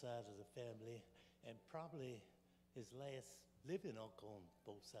both sides of the family, and probably his last living uncle on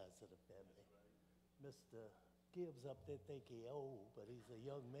both sides of the family. Mr. Gibbs up there think he's old, but he's a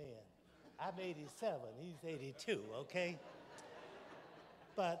young man. I'm 87, he's 82, okay?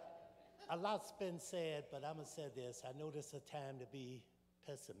 But a lot's been said, but I'm gonna say this. I know this is a time to be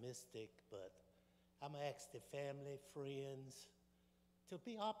pessimistic, but I'm gonna ask the family, friends, to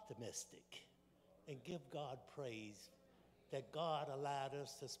be optimistic and give God praise that God allowed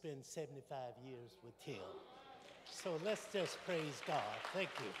us to spend 75 years with Tim. So let's just praise God. Thank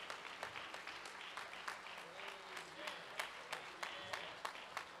you.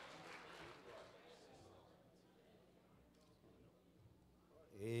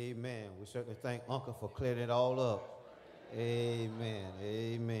 Amen. We certainly thank Uncle for clearing it all up. Amen.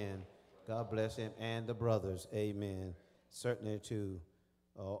 Amen. God bless him and the brothers. Amen. Certainly to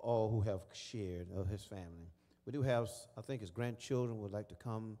all who have shared of his family. We do have, I think his grandchildren would like to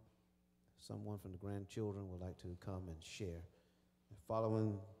come. Someone from the grandchildren would like to come and share. And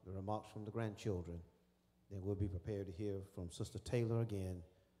following the remarks from the grandchildren, then we'll be prepared to hear from Sister Taylor again.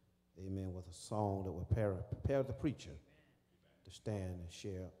 Amen. With a song that will prepare the preacher to stand and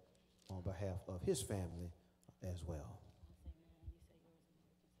share on behalf of his family as well.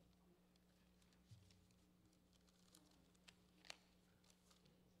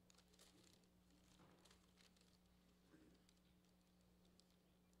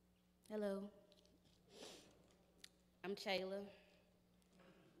 Hello, I'm Shayla.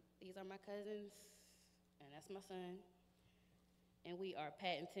 These are my cousins, and that's my son. And we are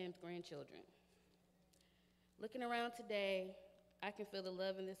Pat and Tim's grandchildren. Looking around today, I can feel the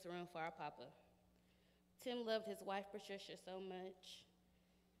love in this room for our papa. Tim loved his wife, Patricia, so much.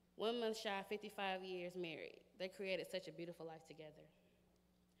 1 month shy of 55 years married. They created such a beautiful life together.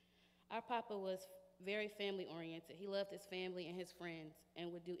 Our papa was very family-oriented. He loved his family and his friends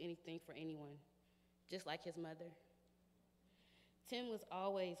and would do anything for anyone, just like his mother. Tim was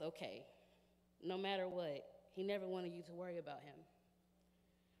always okay, no matter what. He never wanted you to worry about him.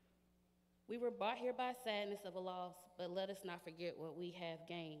 We were brought here by sadness of a loss, but let us not forget what we have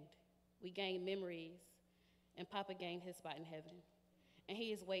gained. We gained memories, and Papa gained his spot in heaven, and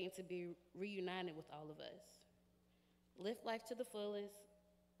he is waiting to be reunited with all of us. Live life to the fullest,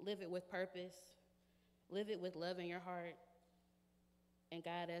 live it with purpose, live it with love in your heart, and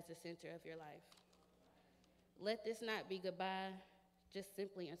God as the center of your life. Let this not be goodbye, just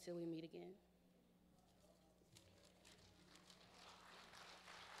simply until we meet again.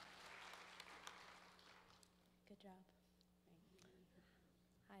 Good job.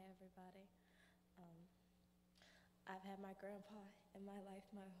 Hi, everybody. I've had my grandpa in my life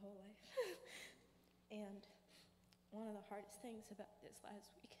my whole life. And one of the hardest things about this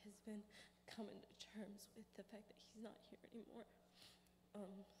last week has been coming to terms with the fact that he's not here anymore.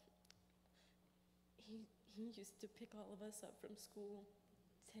 He used to pick all of us up from school,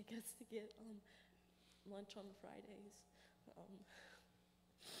 take us to get lunch on Fridays.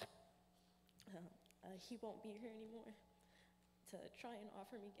 He won't be here anymore to try and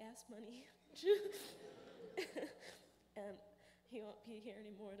offer me gas money. And he won't be here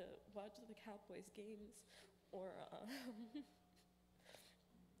anymore to watch the Cowboys games or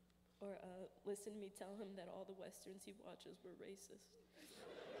listen to me tell him that all the Westerns he watches were racist.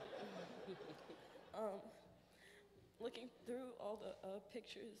 Looking through all the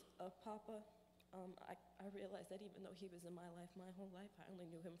pictures of Papa, I realized that even though he was in my life my whole life, I only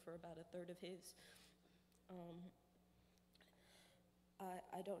knew him for about a third of his.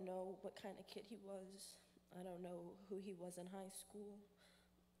 I don't know what kind of kid he was. I don't know who he was in high school.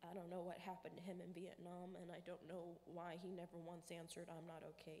 I don't know what happened to him in Vietnam, and I don't know why he never once answered, "I'm not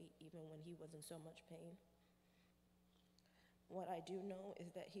okay," even when he was in so much pain. What I do know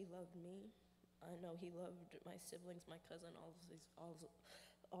is that he loved me. I know he loved my siblings, my cousin, all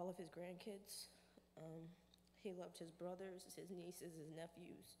of his grandkids. He loved his brothers, his nieces, his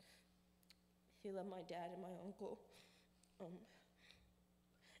nephews. He loved my dad and my uncle.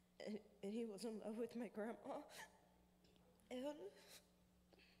 And he was in love with my grandma. And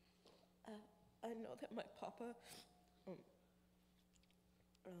I know that my papa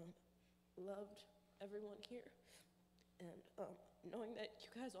loved everyone here. And knowing that you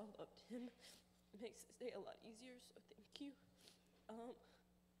guys all loved him makes this day a lot easier, so thank you.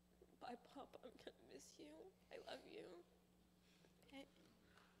 Bye, Papa, I'm gonna miss you. I love you. Okay.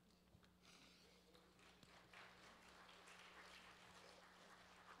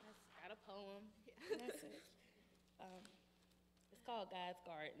 Got a poem. That's it. It's called God's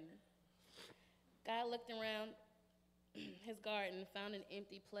Garden. God looked around his garden, found an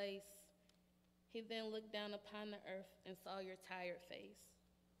empty place. He then looked down upon the earth and saw your tired face.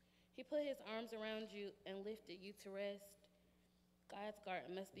 He put his arms around you and lifted you to rest. God's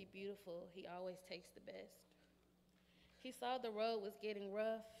garden must be beautiful. He always takes the best. He saw the road was getting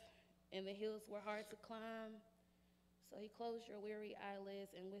rough and the hills were hard to climb. So he closed your weary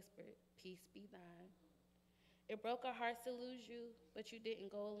eyelids and whispered, "Peace be thine." It broke our hearts to lose you, but you didn't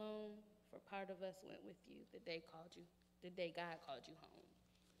go alone, for part of us went with you the day God called you home.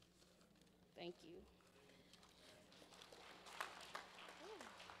 Thank you.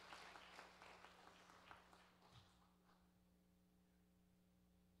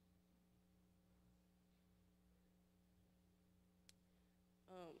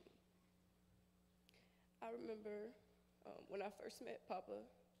 I remember when I first met Papa,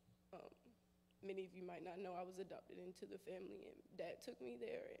 many of you might not know I was adopted into the family, and Dad took me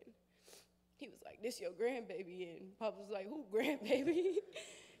there, and he was like, "This your grandbaby," and Papa was like, "Who grandbaby?"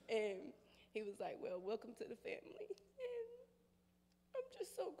 And he was like, "Well, welcome to the family." And I'm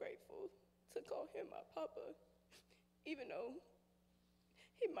just so grateful to call him my Papa, even though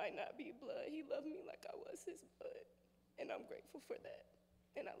he might not be blood. He loved me like I was his blood, and I'm grateful for that,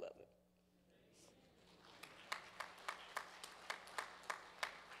 and I love him.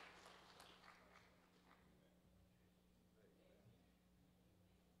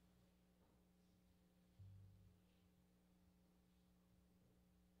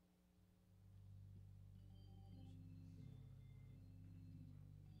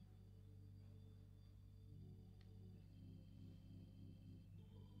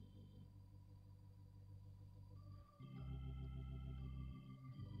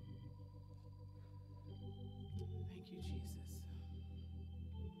 Thank you, Jesus.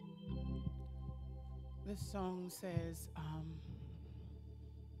 This song says,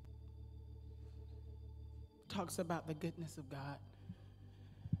 talks about the goodness of God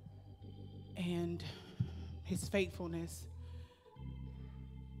and his faithfulness.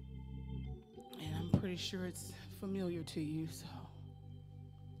 And I'm pretty sure it's familiar to you, so.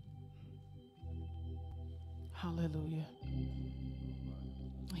 Hallelujah.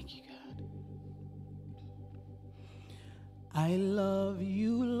 Thank you, God. I love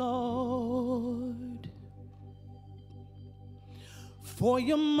you, Lord, for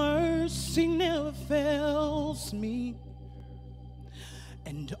your mercy never fails me,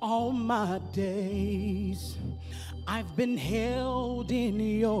 and all my days I've been held in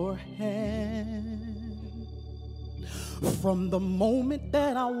your hand. From the moment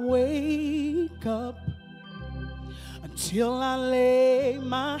that I wake up until I lay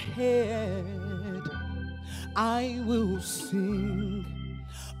my head, I will sing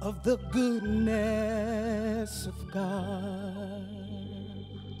of the goodness of God.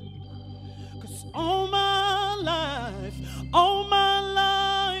 'Cause all my life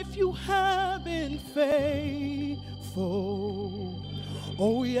you have been faithful.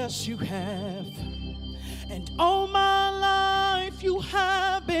 Oh yes, you have. And all my life you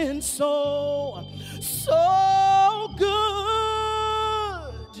have been so, so good.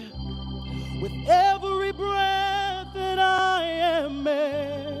 With every breath that I am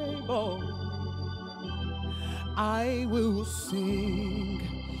able, I will sing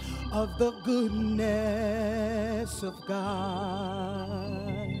of the goodness of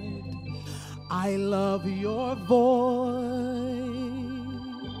God. I love your voice.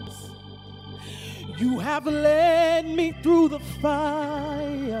 You have led me through the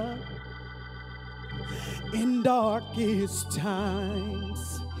fire in darkest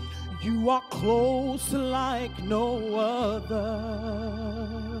times. You are close like no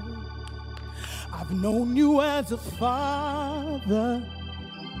other. I've known you as a father.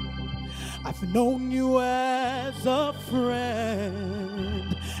 I've known you as a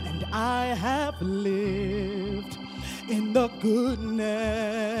friend. And I have lived in the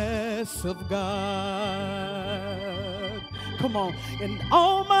goodness of God. Come on. And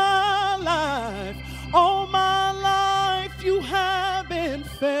all my life you have been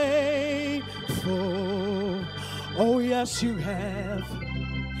faithful. Oh yes, you have.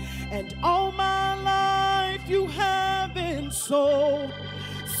 And all my life you have been so,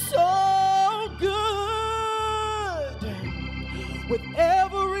 so good. With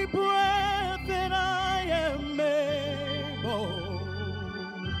every breath that I am able,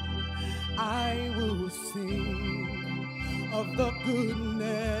 I will sing of the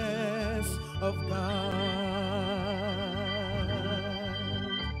goodness of God.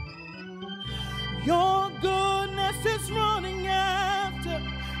 Your goodness is running after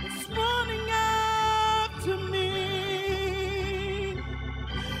me.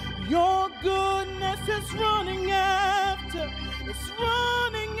 Your goodness is running after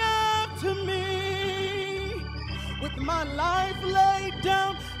me. With my life laid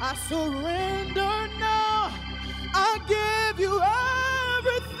down, I surrender now. I give you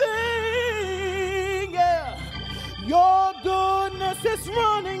everything. Yeah. Your goodness is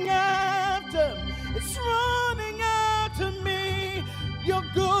running after me. Your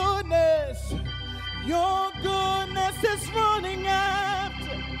goodness is running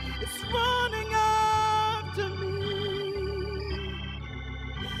after me.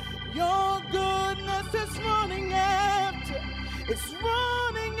 Your goodness is running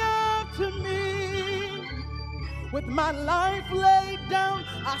after me. With my life laid down,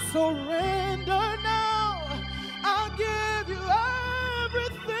 I surrender now. I'll give you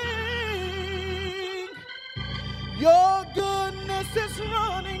everything. Your goodness is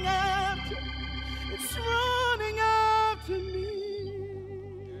running after me.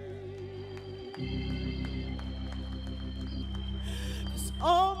 'Cause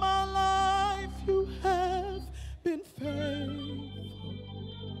all my life you have been faithful.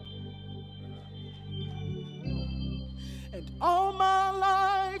 And all my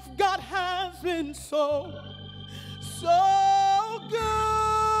life God has been so, so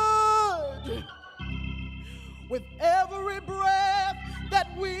good. With every breath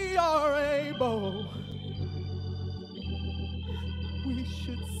that we are able, we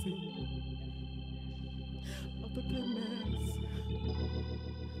should sing of the goodness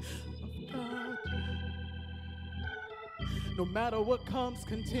of God. No matter what comes,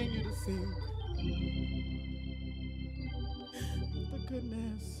 continue to sing the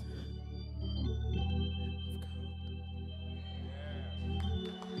goodness of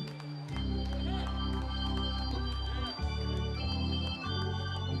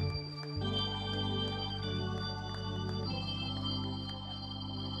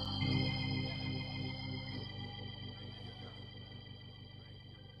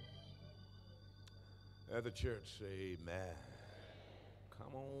Let the church say amen.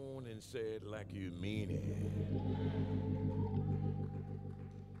 Come on and say it like you mean it.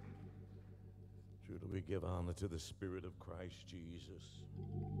 Truly, we give honor to the Spirit of Christ Jesus,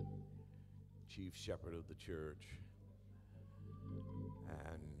 Chief Shepherd of the church.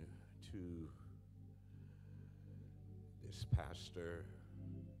 and to this pastor,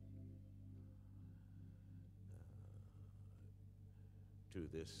 to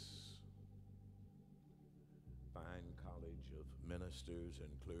this fine college of ministers and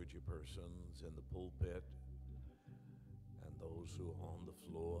clergy persons in the pulpit, and those who are on the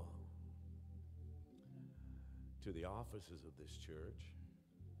floor, to the officers of this church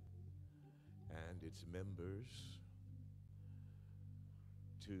and its members,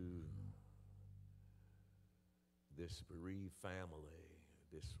 to this bereaved family,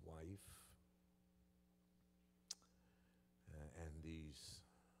 this wife, and these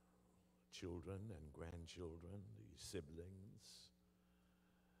children and grandchildren, these siblings,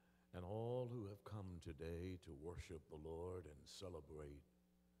 and all who have come today to worship the Lord and celebrate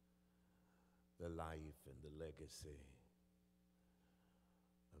the life and the legacy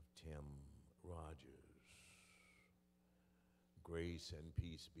of Tim Rogers. Grace and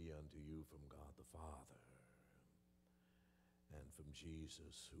peace be unto you from God the Father and from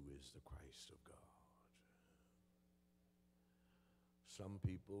Jesus, who is the Christ of God. Some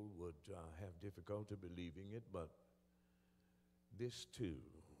people would have difficulty believing it, but this too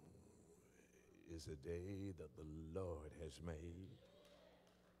is a day that the Lord has made.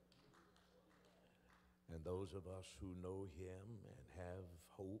 And those of us who know him and have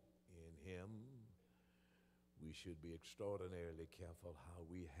hope in him, we should be extraordinarily careful how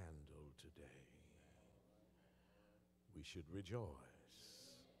we handle today. We should rejoice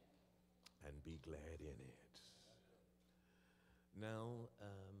and be glad in it. Now,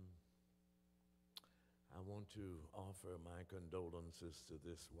 I want to offer my condolences to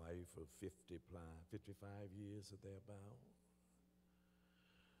this wife of 55 years or thereabout.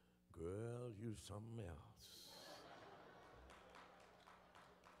 Girl, you something else.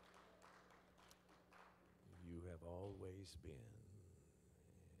 You have always been,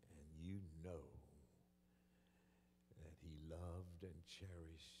 and you know that he loved and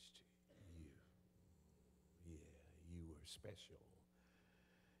cherished you. Yeah, you were special,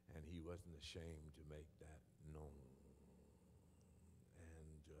 and he wasn't ashamed to make that known.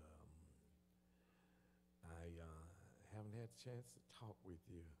 And I haven't had a chance to talk with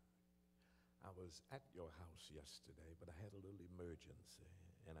you. I was at your house yesterday, but I had a little emergency,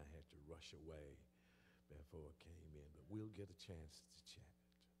 and I had to rush away before I came in. But we'll get a chance to chat.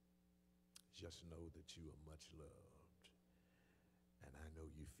 Just know that you are much loved, and I know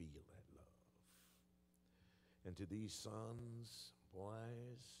you feel that love. And to these sons,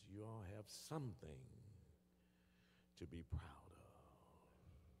 boys, you all have something to be proud of.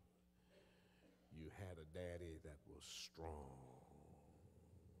 You had a daddy that was strong,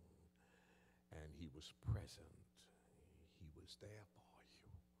 and he was present. He was there for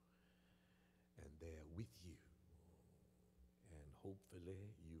you and there with you. And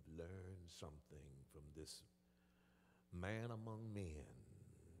hopefully you've learned something from this man among men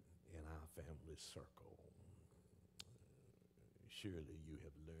in our family circle. Surely you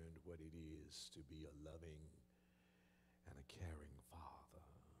have learned what it is to be a loving and a caring father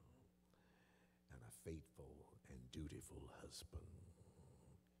and a faithful and dutiful husband.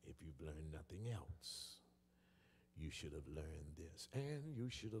 If you've learned nothing else, you should have learned this. And you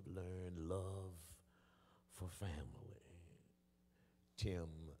should have learned love for family. Tim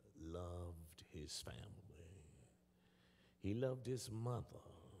loved his family. He loved his mother.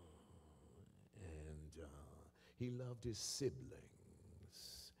 And he loved his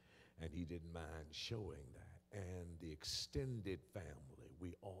siblings. And he didn't mind showing that. And the extended family,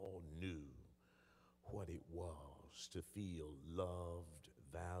 we all knew what it was to feel loved,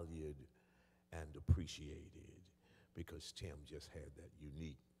 valued, and appreciated, because Tim just had that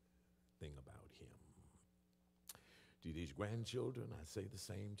unique thing about him. To these grandchildren, I say the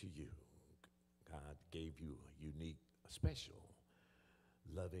same to you. God gave you a unique, a special,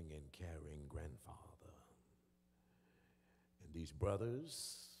 loving and caring grandfather. And these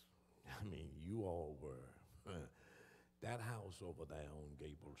brothers, I mean, you all were, that house over there on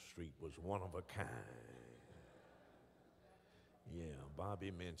Gable Street was one of a kind. Yeah,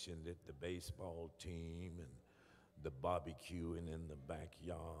 Bobby mentioned it, the baseball team and the barbecuing in the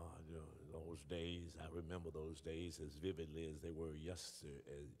backyard. Those days, I remember those days as vividly as they were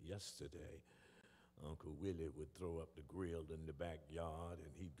yesterday. Uncle Willie would throw up the grill in the backyard,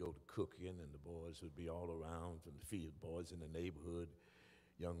 and he'd go to cooking, and the boys would be all around, from the field boys in the neighborhood,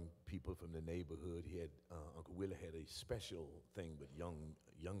 young people from the neighborhood. He had Uncle Willie had a special thing with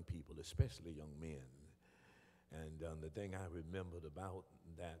young people, especially young men. And the thing I remembered about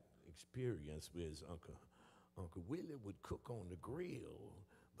that experience was Uncle Willie would cook on the grill,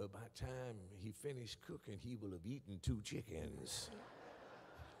 but by the time he finished cooking, he would have eaten 2 chickens.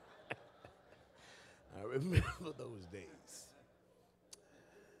 I remember those days.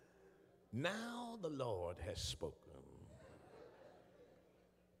 Now the Lord has spoken.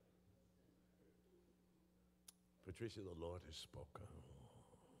 Patricia, the Lord has spoken.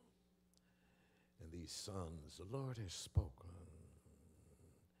 And these sons, the Lord has spoken.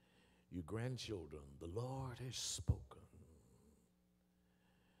 Your grandchildren, the Lord has spoken.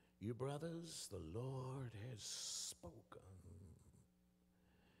 Your brothers, the Lord has spoken.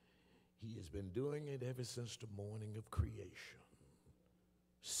 He has been doing it ever since the morning of creation,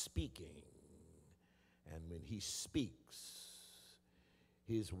 speaking. And when he speaks,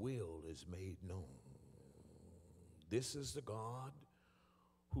 his will is made known. This is the God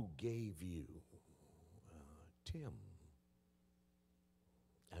who gave you Tim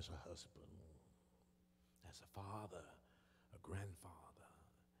as a husband, as a father, a grandfather,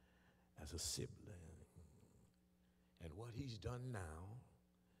 as a sibling. And what he's done now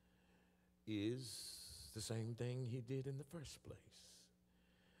is the same thing he did in the first place.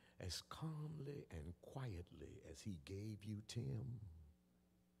 As calmly and quietly as he gave you Tim,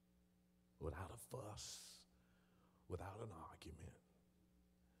 without a fuss, without an argument,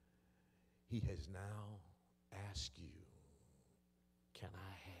 he has now asked you, can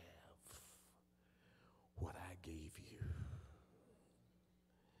I have what I gave you?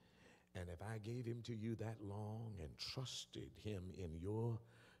 And if I gave him to you that long and trusted him in your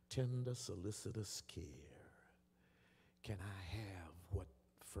tender, solicitous care, can I have what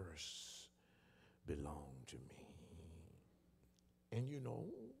first belonged to me? And you know,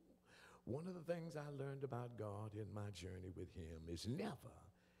 one of the things I learned about God in my journey with him is never,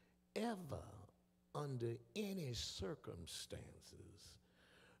 ever, under any circumstances,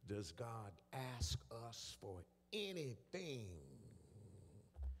 does God ask us for anything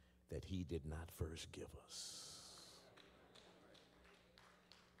that he did not first give us.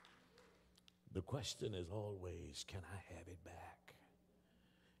 The question is always, can I have it back?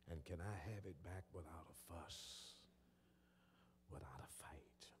 And can I have it back without a fuss, without a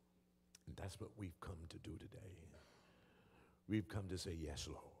fight? And that's what we've come to do today. We've come to say, yes,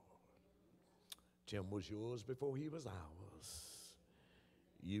 Lord. Tim was yours before he was ours.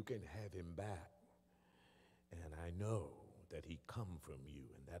 You can have him back. And I know that he come from you,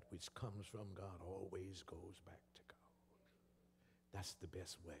 and that which comes from God always goes back to God. That's the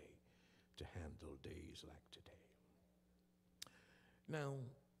best way to handle days like today. Now,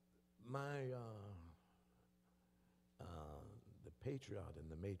 the patriarch and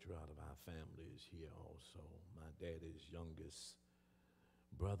the matriarch of our family is here also. My daddy's youngest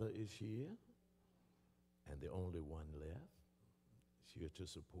brother is here, and the only one left is here to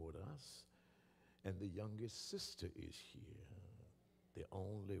support us. And the youngest sister is here. The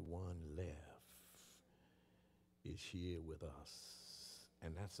only one left is here with us.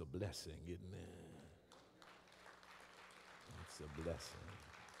 And that's a blessing, isn't it? It's a blessing.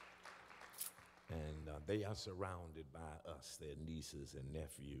 And they are surrounded by us, their nieces and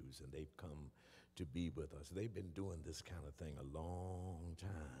nephews, and they've come to be with us. They've been doing this kind of thing a long time.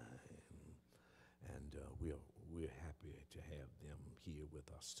 And we're happy to have them here with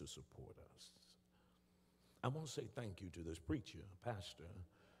us to support us. I want to say thank you to this preacher, pastor,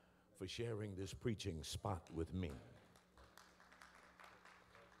 for sharing this preaching spot with me.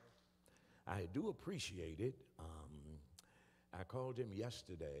 I do appreciate it. I called him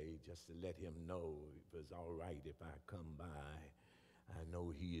yesterday just to let him know it was all right if I come by. I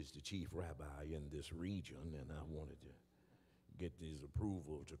know he is the chief rabbi in this region, and I wanted to get his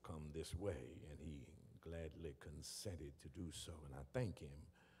approval to come this way, and he gladly consented to do so, and I thank him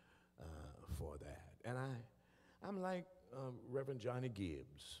for that. And I'm like Reverend Johnny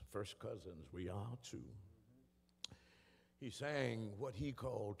Gibbs, first cousins, we are too. He sang what he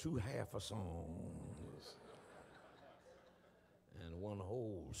called two half a songs and one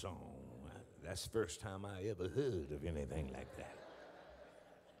whole song. That's the first time I ever heard of anything like that.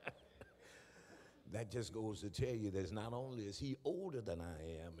 That just goes to tell you that not only is he older than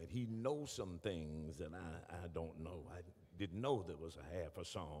I am, and he knows some things that I don't know. I didn't know there was a half a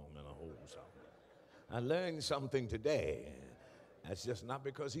song and a whole song. I learned something today. That's just not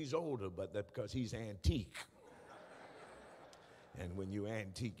because he's older, but that because he's antique. And when you're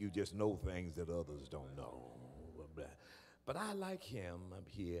antique, you just know things that others don't know. But I like him up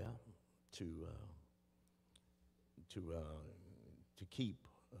here to keep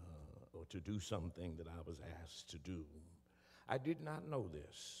or to do something that I was asked to do. I did not know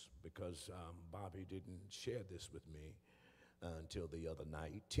this because Bobby didn't share this with me until the other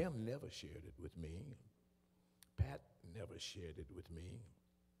night. Tim never shared it with me. Pat never shared it with me.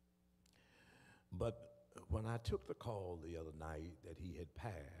 But when I took the call the other night that he had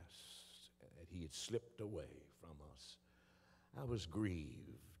passed that he had slipped away from us. I was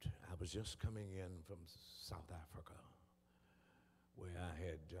grieved. I was just coming in from South Africa, where I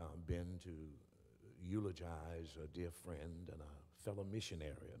had been to eulogize a dear friend and a fellow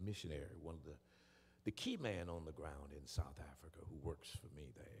missionary, one of the key man on the ground in South Africa who works for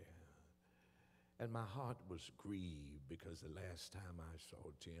me there. And my heart was grieved because the last time I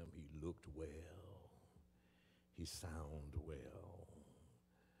saw Tim, he looked well, he sounded well.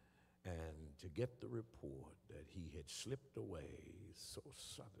 And to get the report that he had slipped away so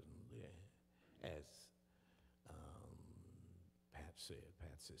suddenly, as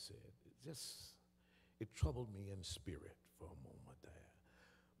Patsy said, it troubled me in spirit for a moment there.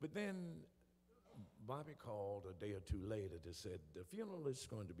 But then Bobby called a day or two later to say, the funeral is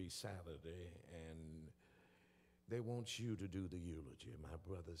going to be Saturday, and they want you to do the eulogy. My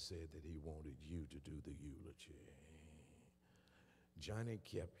brother said that he wanted you to do the eulogy. Johnny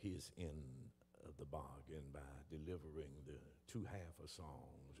kept his end of the bargain by delivering the 2 half of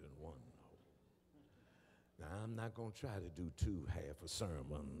songs in one whole. Now, I'm not going to try to do 2 half of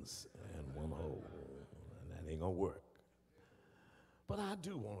sermons in one whole, and that ain't going to work. But I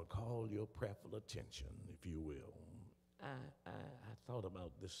do want to call your prayerful attention, if you will. I thought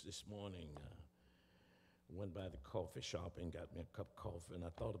about this morning. Went by the coffee shop and got me a cup of coffee, and I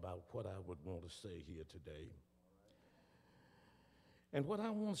thought about what I would want to say here today. And what I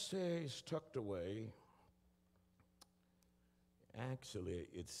want to say is tucked away. Actually,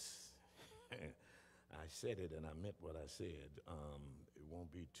 it's, I said it and I meant what I said. It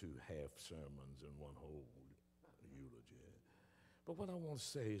won't be 2 half sermons in one whole eulogy. But what I want to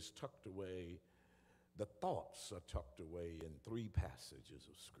say is tucked away, the thoughts are tucked away in 3 passages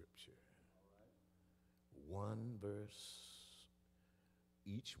of Scripture. 1 verse,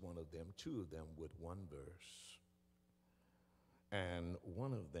 each one of them, 2 of them with 1 verse, and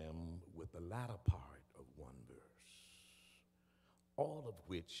 1 of them with the latter part of 1 verse, all of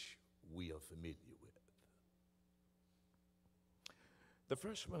which we are familiar with. The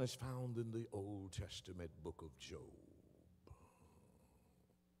first one is found in the Old Testament book of Job,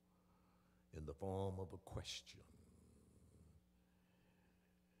 in the form of a question.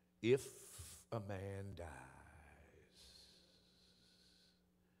 If a man dies,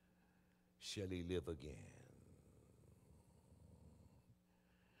 shall he live again?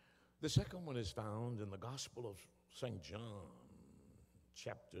 The second one is found in the Gospel of St. John,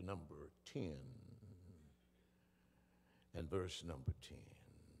 chapter number 10 and verse number 10.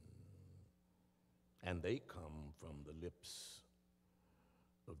 And they come from the lips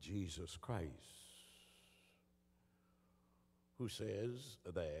of Jesus Christ, who says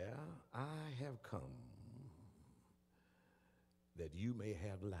there, I have come that you may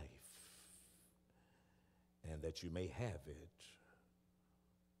have life, and that you may have it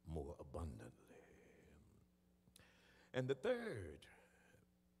more abundantly. And the third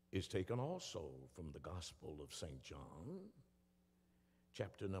is taken also from the Gospel of St. John,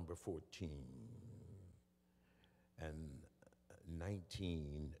 chapter number 14 and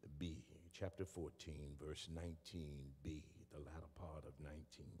 19b, chapter 14, verse 19b, the latter part of 19.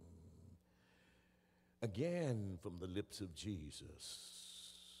 Again, from the lips of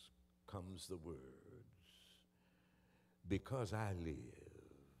Jesus comes the words, because I live,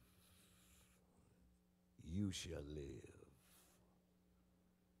 you shall live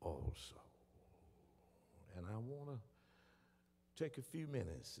also. And I want to take a few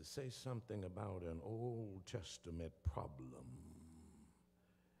minutes to say something about an Old Testament problem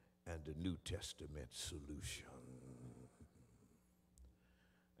and a New Testament solution.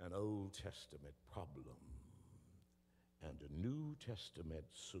 An Old Testament problem and a New Testament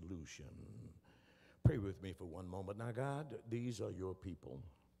solution. Pray with me for one moment. Now, God, these are your people,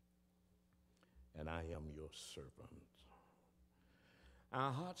 and I am your servant.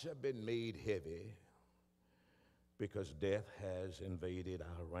 Our hearts have been made heavy because death has invaded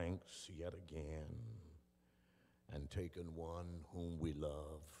our ranks yet again and taken one whom we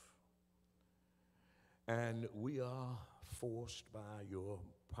love. And we are forced by your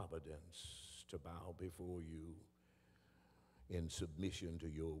providence to bow before you in submission to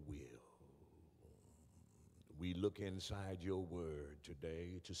your will. We look inside your word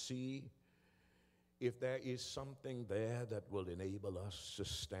today to see if there is something there that will enable us to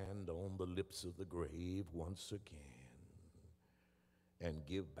stand on the lips of the grave once again and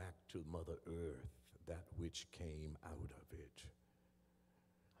give back to Mother Earth that which came out of it.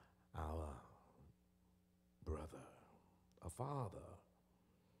 Our brother, a father,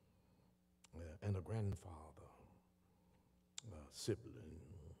 and a grandfather, a sibling,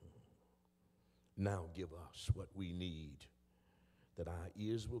 now give us what we need that our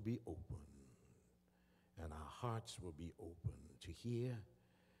ears will be open and our hearts will be open to hear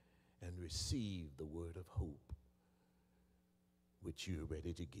and receive the word of hope which you're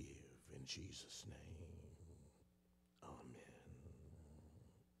ready to give in Jesus' name. Amen.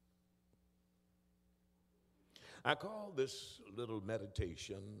 I call this little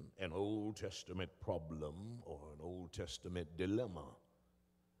meditation an Old Testament problem or an Old Testament dilemma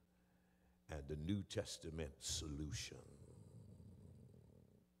and a New Testament solution.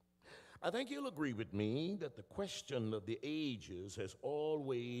 I think you'll agree with me that the question of the ages has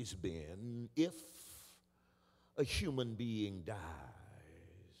always been, if a human being dies,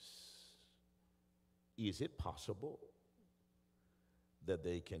 is it possible that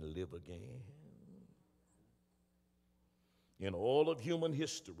they can live again? In all of human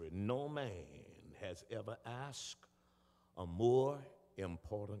history, no man has ever asked a more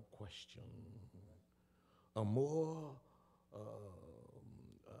important question, a more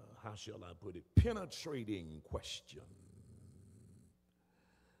how shall I put it, penetrating question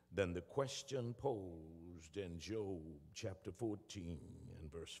than the question posed in Job chapter 14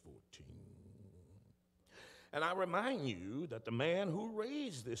 and verse 14. And I remind you that the man who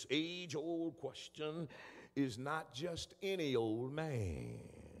raised this age-old question is not just any old man.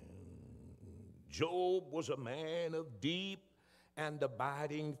 Job was a man of deep and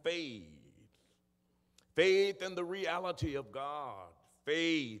abiding faith. Faith in the reality of God.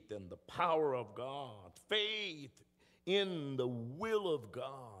 Faith in the power of God, faith in the will of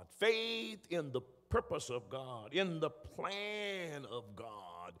God, faith in the purpose of God, in the plan of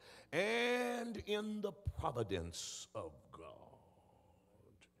God, and in the providence of God.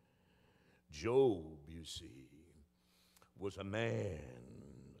 Job, you see, was a man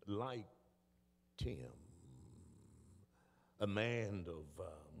like Tim, a man of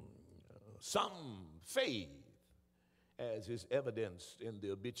some faith, as is evidenced in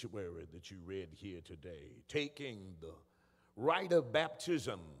the obituary that you read here today, taking the rite of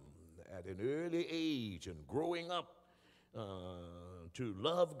baptism at an early age and growing up to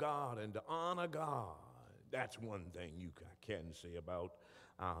love God and to honor God. That's one thing you can say about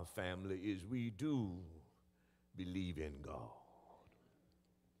our family, is we do believe in God.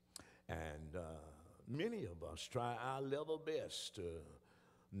 And many of us try our level best to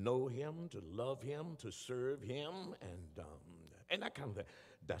know him, to love him, to serve him, and that kind of thing.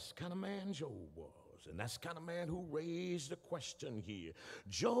 That's the kind of man Job was, and that's the kind of man who raised the question here.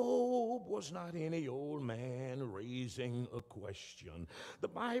 Job was not any old man raising a question. The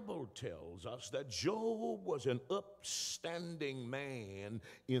Bible tells us that Job was an upstanding man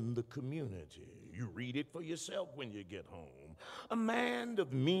in the community. You read it for yourself when you get home. A man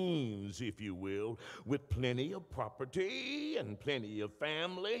of means, if you will, with plenty of property and plenty of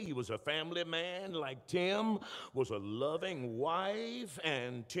family. He was a family man like Tim, was a loving wife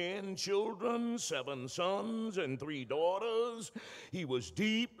and 10 children, 7 sons and 3 daughters. He was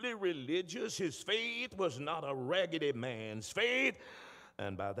deeply religious. His faith was not a raggedy man's faith.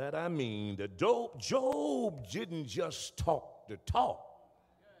 And by that I mean that Job didn't just talk the talk.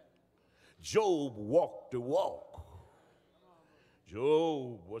 Job walked the walk.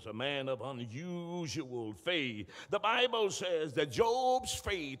 Job was a man of unusual faith. The Bible says that Job's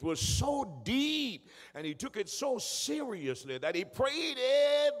faith was so deep and he took it so seriously that he prayed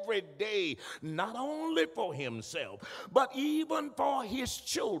every day, not only for himself, but even for his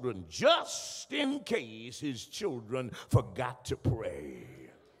children, just in case his children forgot to pray.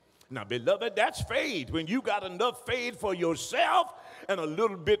 Now, beloved, that's faith, when you got enough faith for yourself and a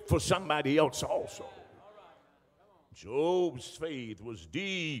little bit for somebody else also. Job's faith was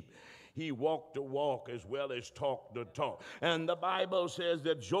deep. He walked the walk as well as talked the talk. And the Bible says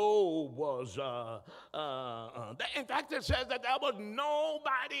that Job was, in fact, it says that there was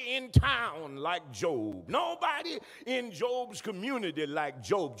nobody in town like Job. Nobody in Job's community like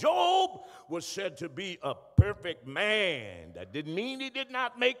Job. Job was said to be a perfect man. That didn't mean he did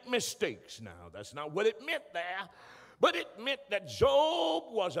not make mistakes. Now, that's not what it meant there. But it meant that Job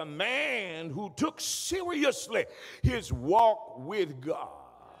was a man who took seriously his walk with God.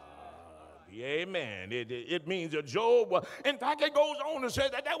 Amen. It means that Job, in fact, it goes on to say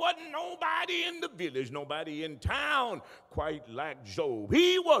that there wasn't nobody in the village, nobody in town quite like Job.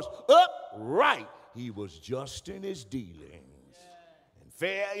 He was upright. He was just in his dealings.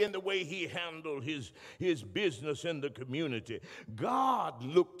 Fair in the way he handled his business in the community. God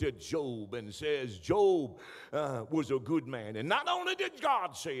looked at Job and says Job was a good man. And not only did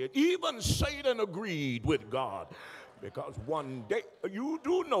God say it, even Satan agreed with God. Because one day, you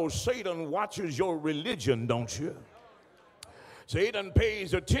do know Satan watches your religion, don't you? Satan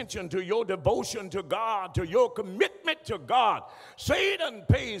pays attention to your devotion to God, to your commitment to God. Satan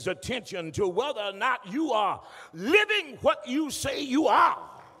pays attention to whether or not you are living what you say you are.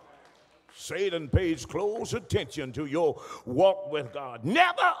 Satan pays close attention to your walk with God.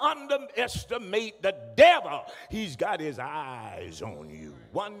 Never underestimate the devil. He's got his eyes on you.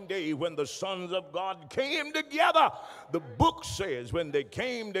 One day when the sons of God came together, the book says when they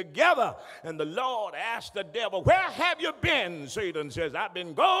came together and the Lord asked the devil, where have you been? Satan says, I've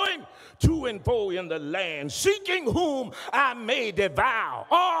been going to and fro in the land, seeking whom I may devour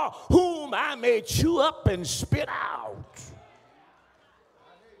or whom I may chew up and spit out.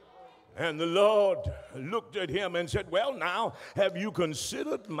 And the Lord looked at him and said, well, now, have you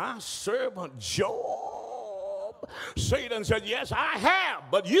considered my servant Job? Satan said, yes, I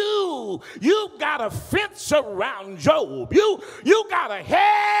have, but you got a fence around Job. You got a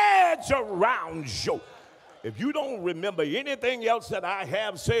hedge around Job. If you don't remember anything else that I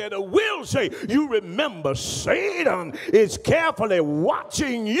have said or will say, you remember Satan is carefully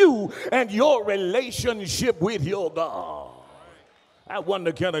watching you and your relationship with your God. I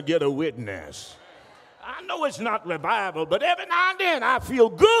wonder, can I get a witness? I know it's not revival, but every now and then I feel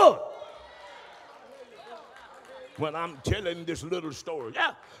good when I'm telling this little story.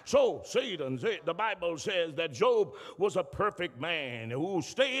 Yeah. So Satan, the Bible says that Job was a perfect man who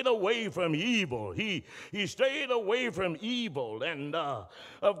stayed away from evil. He stayed away from evil. And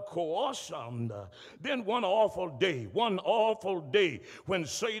of course, then one awful day when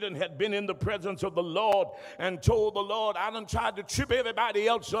Satan had been in the presence of the Lord and told the Lord, I done tried to trip everybody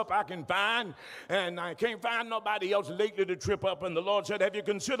else up I can find, and I can't find nobody else lately to trip up. And the Lord said, have you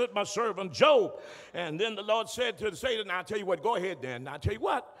considered my servant Job? And then the Lord said to Satan, I'll tell you what, go ahead then. I'll tell you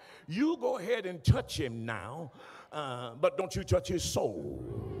what, you go ahead and touch him now, but don't you touch his soul.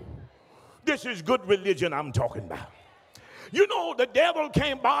 This is good religion I'm talking about. You know, the devil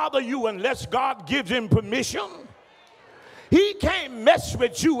can't bother you unless God gives him permission. He can't mess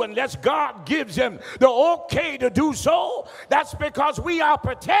with you unless God gives him the okay to do so. That's because we are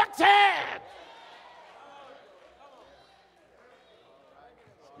protected.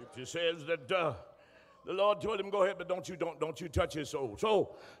 Scripture says that the Lord told him, go ahead, but don't you touch his soul.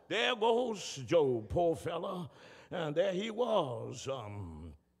 So there goes Job, poor fella. And there he was,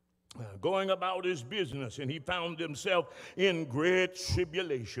 going about his business, and he found himself in great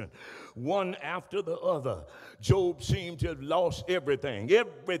tribulation, one after the other. Job seemed to have lost everything.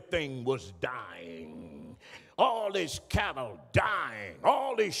 Everything was dying. All his cattle dying,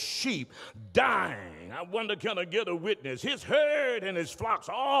 all his sheep dying. I wonder, can I get a witness? His herd and his flocks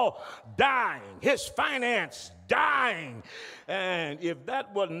all dying. His finance dying. And if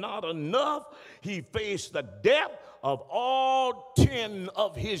that was not enough, he faced the death of all 10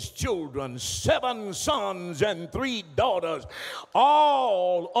 of his children, 7 sons and 3 daughters,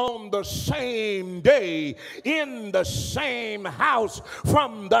 all on the same day, in the same house,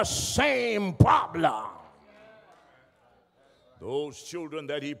 from the same problem. Those children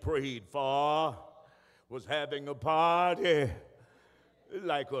that he prayed for was having a party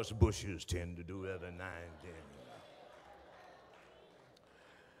like us bushes tend to do every now and then.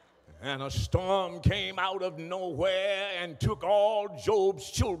 And a storm came out of nowhere and took all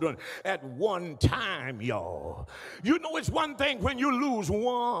Job's children at one time, y'all. You know, it's one thing when you lose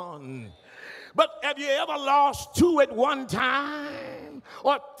one, but have you ever lost 2 at one time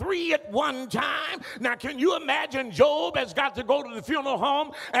or 3 at one time? Now, can you imagine Job has got to go to the funeral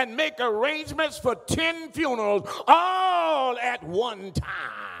home and make arrangements for 10 funerals all at one time?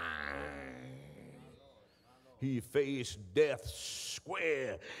 He faced death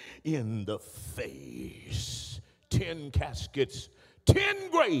square in the face. 10 caskets, 10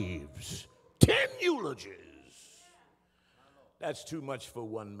 graves, 10 eulogies. That's too much for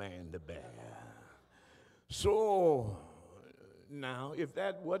one man to bear. So now, if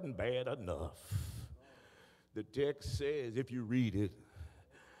that wasn't bad enough, the text says, if you read it,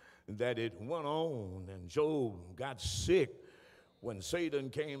 that it went on and Job got sick when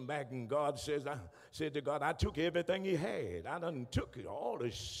Satan came back, and God says, I said to God, I took everything he had. I done took all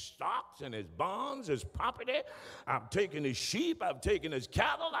his stocks and his bonds, his property. I've taken his sheep. I've taken his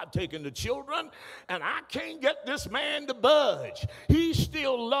cattle. I've taken the children. And I can't get this man to budge. He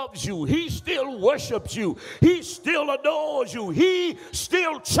still loves you. He still worships you. He still adores you. He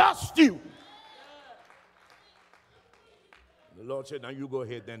still trusts you. The Lord said, now you go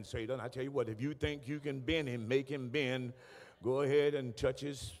ahead then, Satan. I tell you what, if you think you can bend him, make him bend, go ahead and touch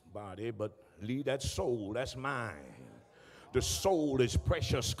his body, but leave that soul. That's mine. The soul is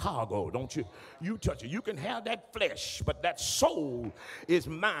precious cargo. Don't you touch it. You can have that flesh, but that soul is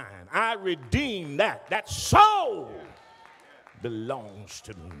mine. I redeem that. That soul belongs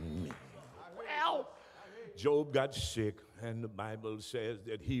to me. Well, Job got sick, and the Bible says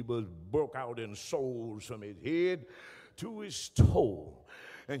that he was broke out in sores from his head to his toe.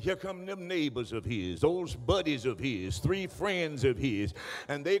 And here come them neighbors of his, those buddies of his, 3 friends of his,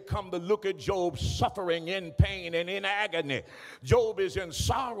 and they come to look at Job suffering in pain and in agony. Job is in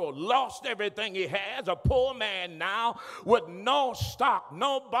sorrow, lost everything he has, a poor man now with no stock,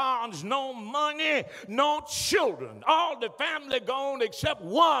 no bonds, no money, no children. All the family gone except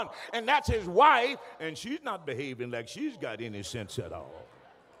one, and that's his wife, and she's not behaving like she's got any sense at all.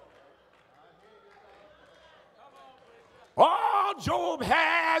 All Job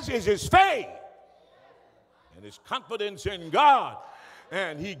has is his faith and his confidence in God.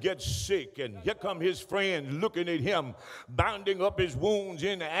 And he gets sick, and here come his friends looking at him, binding up his wounds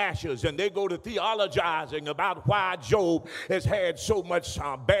in ashes, and they go to theologizing about why Job has had so much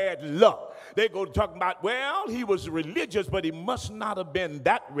bad luck. They go to talking about, well, he was religious, but he must not have been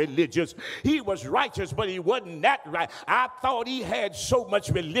that religious. He was righteous, but he wasn't that right. I thought he had so much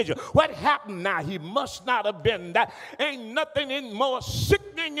religion. What happened now? He must not have been that. Ain't nothing more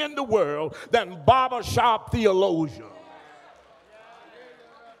sickening in the world than barbershop theologians.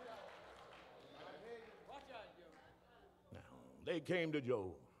 They came to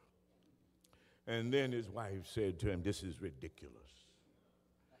Job, and then his wife said to him, this is ridiculous.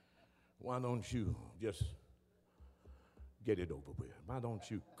 Why don't you just get it over with? Why don't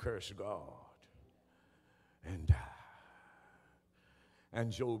you curse God and die?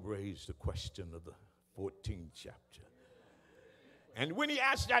 And Job raised the question of the 14th chapter. And when he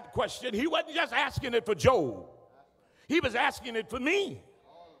asked that question, he wasn't just asking it for Job. He was asking it for me.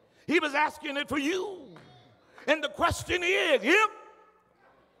 He was asking it for you. And the question is, if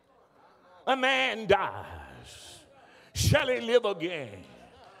a man dies, shall he live again?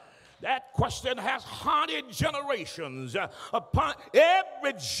 That question has haunted generations. Upon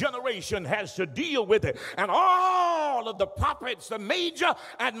every generation has to deal with it. And all of the prophets, the major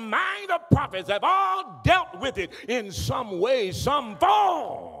and minor prophets, have all dealt with it in some way, some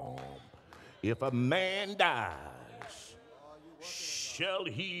form. If a man dies, shall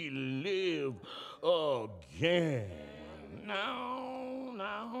he live again?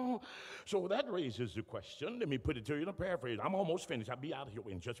 No. So that raises the question. Let me put it to you in a paraphrase. I'm almost finished. I'll be out of here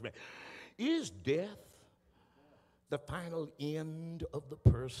in just a minute. Is death the final end of the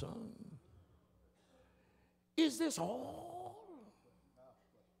person? Is this all?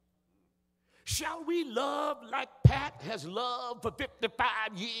 Shall we love like Pat has loved for 55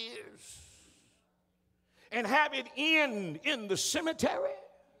 years and have it end in the cemetery?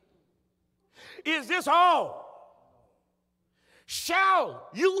 Is this all? Shall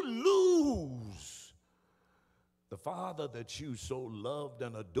you lose the father that you so loved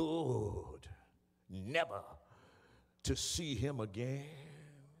and adored, never to see him again?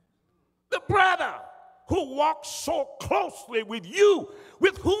 The brother who walked so closely with you,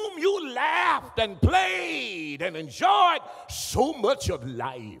 with whom you laughed and played and enjoyed so much of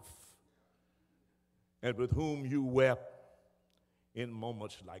life, and with whom you wept in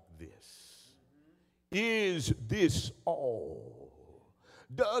moments like this. Is this all?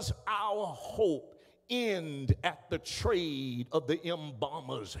 Does our hope end at the trade of the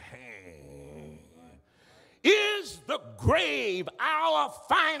embalmer's hand? Is the grave our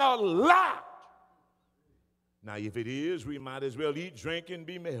final lot? Now, if it is, we might as well eat, drink, and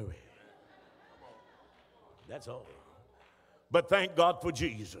be merry. That's all. But thank God for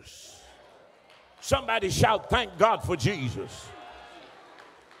Jesus. Somebody shout, thank God for Jesus.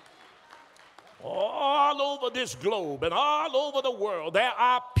 All over this globe and all over the world, there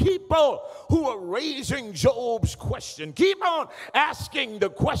are people who are raising Job's question. Keep on asking the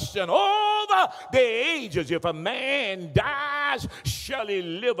question over the ages. If a man dies, shall he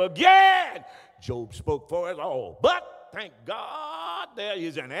live again? Job spoke for us all. But thank God there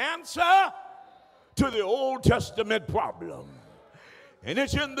is an answer to the Old Testament problem. And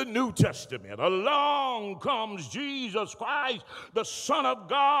it's in the New Testament. Along comes Jesus Christ, the Son of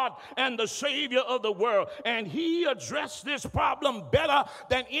God and the Savior of the world. And he addressed this problem better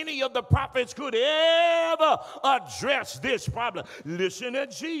than any of the prophets could ever address this problem. Listen to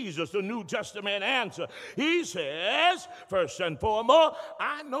Jesus, the New Testament answer. He says, first and foremost,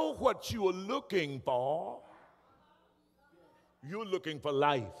 I know what you are looking for. You're looking for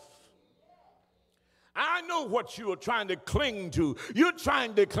life. I know what you are trying to cling to. You're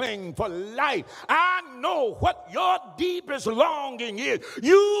trying to cling for life. I know what your deepest longing is.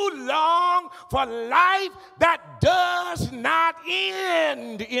 You long for life that does not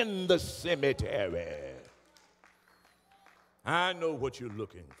end in the cemetery. I know what you're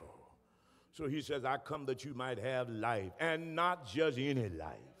looking for. So he says, I come that you might have life, and not just any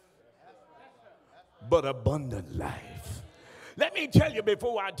life, but abundant life. Let me tell you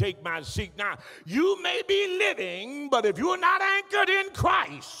before I take my seat now, you may be living, but if you're not anchored in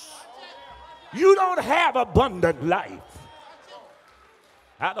Christ, you don't have abundant life.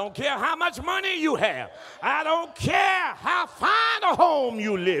 I don't care how much money you have. I don't care how fine a home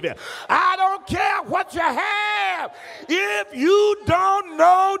you live in. I don't care what you have. If you don't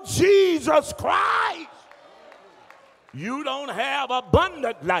know Jesus Christ, you don't have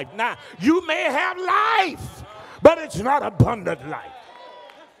abundant life. Now, you may have life, but it's not abundant life.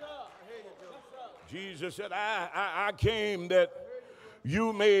 Jesus said, I came that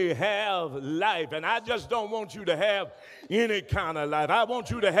you may have life. And I just don't want you to have any kind of life. I want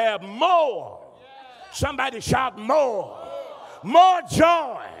you to have more. Somebody shout more. More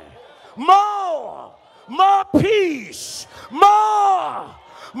joy. More. More peace. More.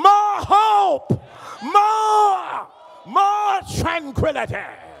 More hope. More tranquility.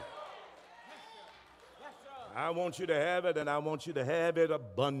 I want you to have it, and I want you to have it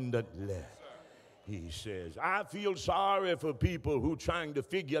abundantly. He says, I feel sorry for people who trying to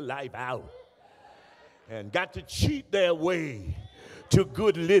figure life out and got to cheat their way to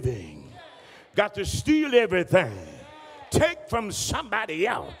good living, got to steal everything, take from somebody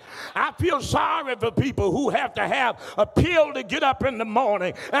else. I feel sorry for people who have to have a pill to get up in the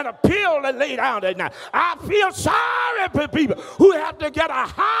morning and a pill to lay down at night. I feel sorry for people who have to get a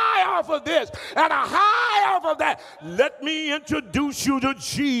high off of this and a high off of that. Let me introduce you to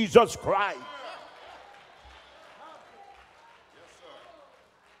Jesus Christ.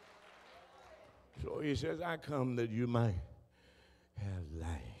 So he says, I come that you might have life,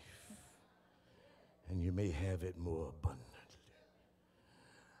 and you may have it more abundantly.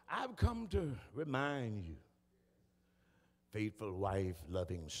 I've come to remind you, faithful wife,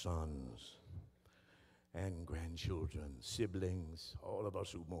 loving sons and grandchildren, siblings, all of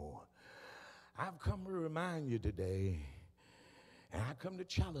us who mourn. I've come to remind you today, and I come to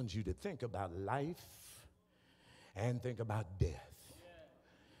challenge you to think about life and think about death.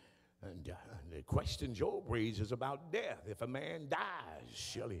 And the question Job raises about death. If a man dies,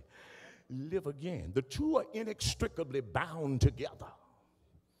 shall he live again? The two are inextricably bound together.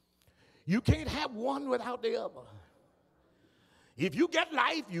 You can't have one without the other. If you get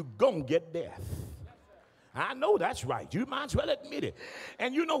life, you're going to get death. I know that's right. You might as well admit it.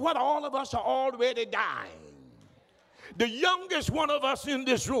 And you know what? All of us are already dying. The youngest one of us in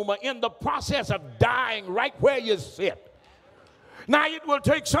this room are in the process of dying right where you sit. Now, it will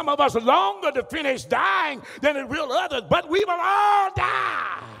take some of us longer to finish dying than it will others, but we will all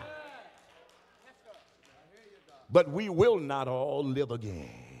die. But we will not all live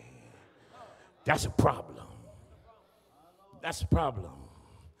again. That's a problem. That's a problem.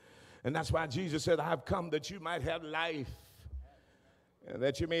 And that's why Jesus said, I've come that you might have life and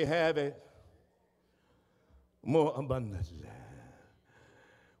that you may have it more abundantly.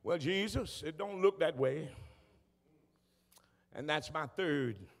 Well, Jesus, it don't look that way. And that's my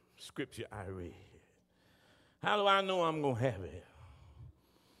third scripture I read. How do I know I'm going to have it?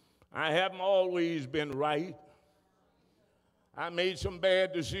 I haven't always been right. I made some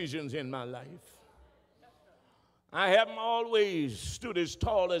bad decisions in my life. I haven't always stood as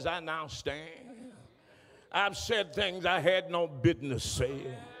tall as I now stand. I've said things I had no business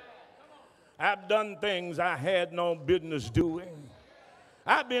saying. I've done things I had no business doing.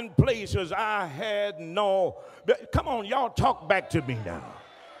 I've been places I had no. Come on, y'all talk back to me now.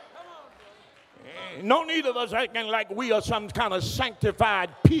 No need of us acting like we are some kind of sanctified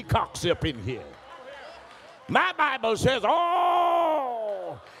peacocks up in here. My Bible says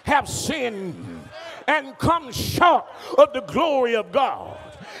all have sinned and come short of the glory of God.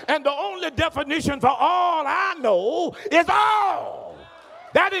 And the only definition for all I know is all.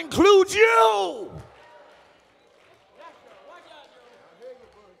 That includes you.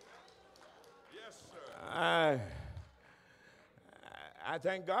 I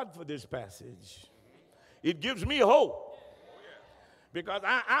thank God for this passage. It gives me hope because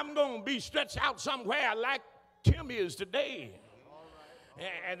I'm going to be stretched out somewhere like Tim is today.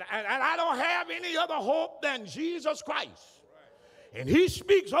 And I don't have any other hope than Jesus Christ. And he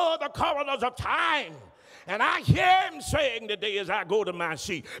speaks over the corridors of time. And I hear him saying today as I go to my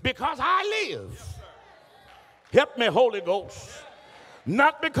seat, because I live. Help me, Holy Ghost.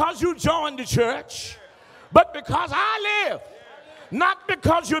 Not because you joined the church, but because I live. Not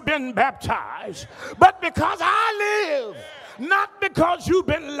because you've been baptized, but because I live. Not because you've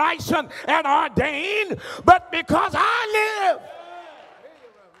been licensed and ordained, but because I live.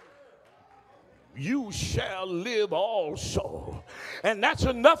 You shall live also. And that's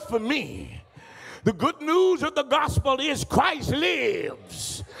enough for me The good news of the gospel is Christ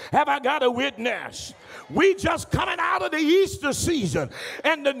lives. Have I got a witness? We just coming out of the Easter season,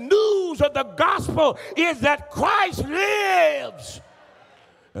 and the news of the gospel is that Christ lives.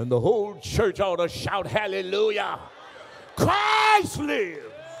 And the whole church ought to shout hallelujah. Christ lives.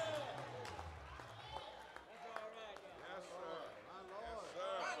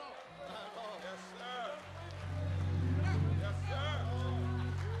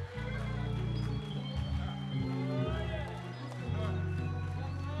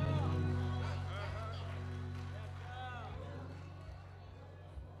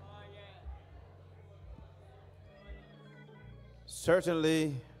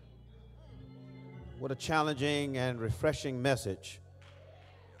 Certainly, what a challenging and refreshing message.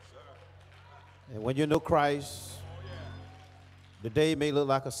 And when you know Christ, the day may look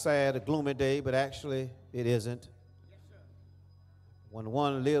like a sad, a gloomy day, but actually it isn't. When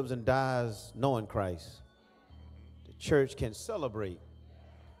one lives and dies knowing Christ, the church can celebrate.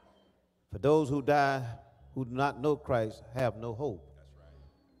 For those who die who do not know Christ have no hope.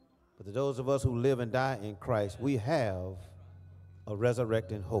 But to those of us who live and die in Christ, we have a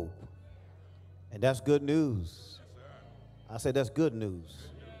resurrecting hope. And that's good news. I say that's good news.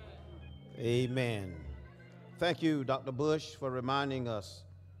 Amen. Thank you, Dr. Bush, for reminding us,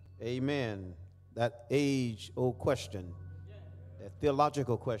 amen, that age-old question, that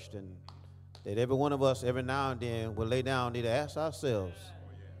theological question that every one of us every now and then will lay down, need to ask ourselves,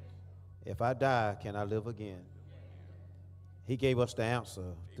 if I die, can I live again? He gave us the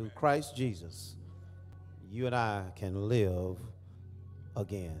answer. Through Christ Jesus, you and I can live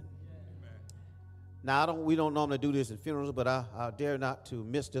again. Now, we don't normally do this in funerals, but I dare not to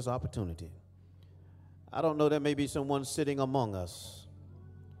miss this opportunity. I don't know, there may be someone sitting among us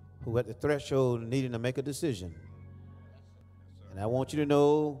who at the threshold needing to make a decision. And I want you to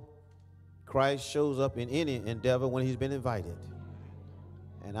know Christ shows up in any endeavor when he's been invited.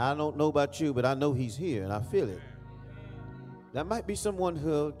 And I don't know about you, but I know he's here and I feel it. There might be someone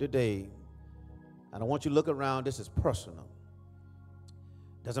here today, and I want you to look around. This is personal.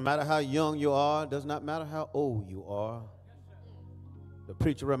 Doesn't matter how young you are, does not matter how old you are. The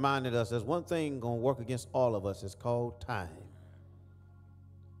preacher reminded us there's one thing going to work against all of us. It's called time.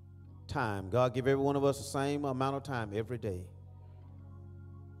 Time. God give every one of us the same amount of time every day.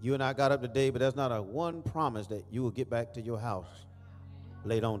 You and I got up today, but there's not a one promise that you will get back to your house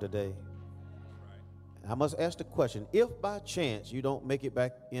late on today. I must ask the question, if by chance you don't make it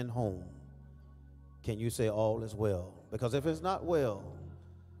back in home, can you say all is well? Because if it's not well,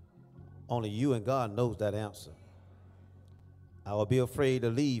 only you and God knows that answer. I will be afraid to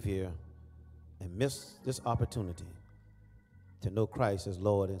leave here and miss this opportunity to know Christ as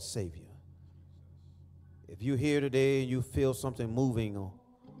Lord and Savior. If you're here today and you feel something moving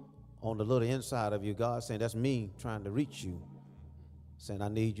on the little inside of you, God saying, that's me trying to reach you, saying, I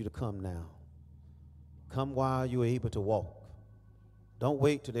need you to come now. Come while you're able to walk. Don't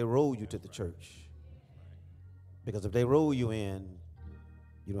wait till they roll you to the church. Because if they roll you in,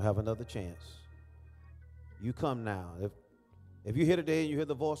 you don't have another chance. You come now. If you're here today and you hear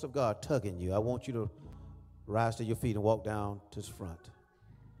the voice of God tugging you, I want you to rise to your feet and walk down to the front.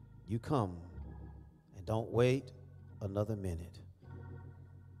 You come and don't wait another minute.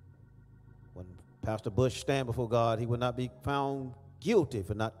 When Pastor Bush stand before God, he will not be found guilty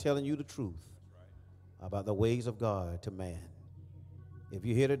for not telling you the truth about the ways of God to man. If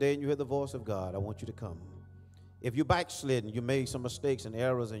you're here today and you hear the voice of God, I want you to come. If you backslidden, you made some mistakes and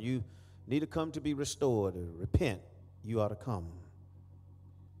errors and you need to come to be restored or repent, you ought to come.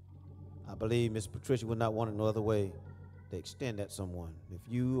 I believe Miss Patricia would not want no other way to extend that someone. If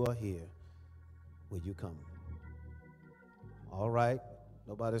you are here, will you come? All right.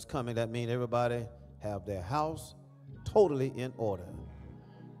 Nobody's coming. That means everybody have their house totally in order.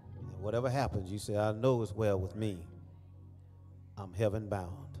 And whatever happens, you say, I know it's well with me. I'm heaven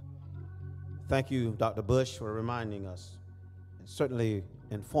bound. Thank you, Dr. Bush, for reminding us and certainly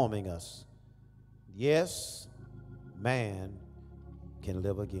informing us. Yes, man can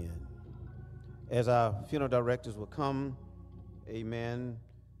live again. As our funeral directors will come, amen,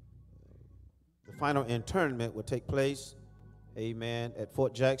 the final interment will take place, amen, at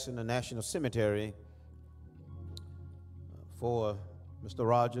Fort Jackson, the National Cemetery, for Mr.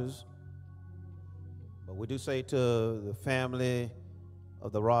 Rogers. But we do say to the family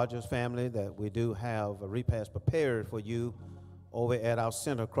of the Rogers family that we do have a repast prepared for you over at our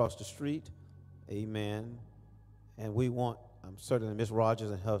center across the street. Amen. And we want, I'm certain Miss Rogers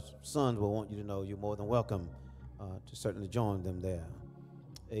and her sons will want you to know you're more than welcome to certainly join them there.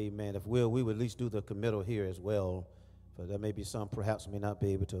 Amen. If we would at least do the committal here as well, for there may be some perhaps may not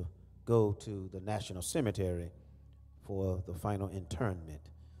be able to go go to the National Cemetery for the final internment.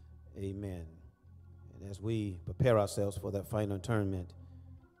 Amen. And as we prepare ourselves for that final internment,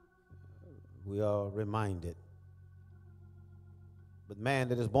 we are reminded, but man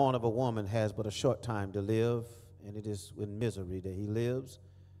that is born of a woman has but a short time to live, and it is with misery that he lives,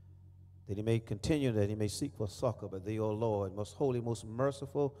 that he may continue, that he may seek for succor. But thee, O Lord, most holy, most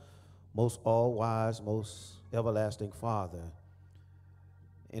merciful, most all-wise, most everlasting Father,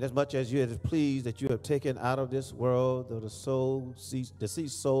 inasmuch as you have pleased that you have taken out of this world the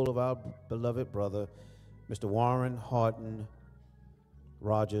deceased soul of our beloved brother, Mr. Warren Harden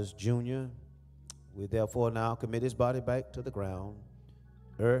Rogers, Jr., we therefore now commit his body back to the ground,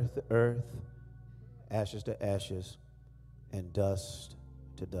 earth to earth, ashes to ashes, and dust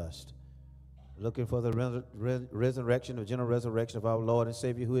to dust, looking for the resurrection, the general resurrection of our Lord and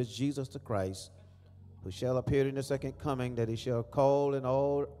Savior, who is Jesus the Christ, who shall appear in the second coming, that he shall call, and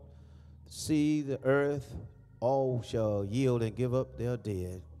all see the earth, all shall yield and give up their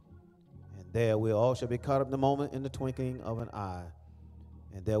dead. And there we all shall be caught up in the moment, in the twinkling of an eye.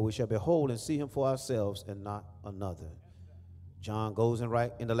 And there we shall behold and see him for ourselves and not another. John goes and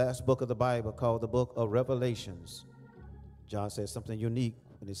writes in the last book of the Bible, called the book of Revelations. John says something unique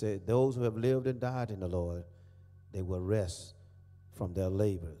when he said, those who have lived and died in the Lord, they will rest from their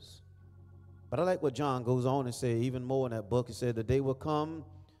labors. But I like what John goes on and say even more in that book. He said, the day will come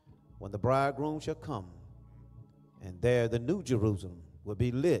when the bridegroom shall come, and there the new Jerusalem will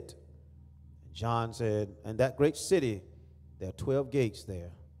be lit. And John said, in that great city, there are 12 gates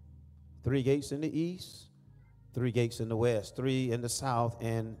there. 3 gates in the east, 3 gates in the west, 3 in the south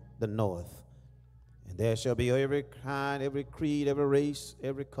and the north. And there shall be every kind, every creed, every race,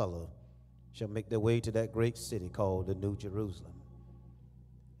 every color shall make their way to that great city called the New Jerusalem.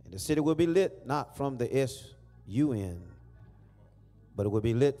 And the city will be lit not from the S-U-N, but it will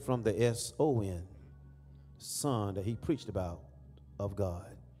be lit from the S-O-N, Son that he preached about of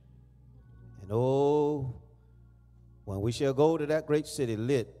God. And oh, when we shall go to that great city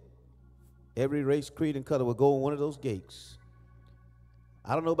lit, every race, creed, and color will go in one of those gates.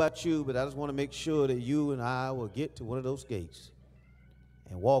 I don't know about you, but I just want to make sure that you and I will get to one of those gates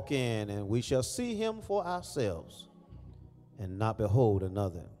and walk in, and we shall see him for ourselves and not behold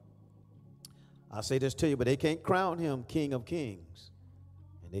another. I say this to you, but they can't crown him King of Kings,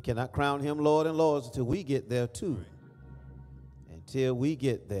 and they cannot crown him Lord and Lords until we get there too. Until we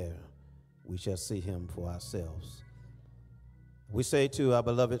get there, we shall see him for ourselves. We say to our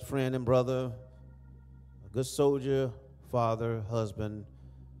beloved friend and brother, a good soldier, father, husband,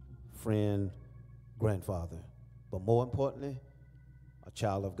 friend, grandfather, but more importantly, a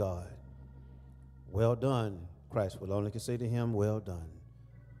child of God. Well done, Christ will only can say to him, well done.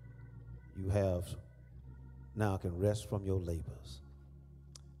 You have now can rest from your labors.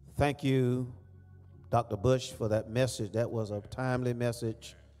 Thank you, Dr. Bush, for that message. That was a timely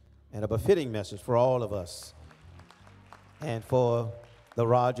message and a befitting message for all of us. And for the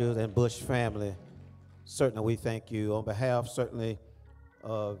Rogers and Bush family, certainly we thank you. On behalf, certainly,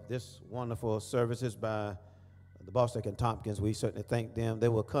 of this wonderful services by the Bostic and Tompkins, we certainly thank them. They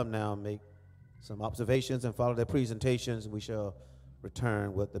will come now and make some observations and follow their presentations. We shall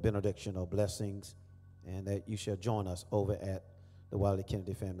return with the benediction or blessings, and that you shall join us over at the Wiley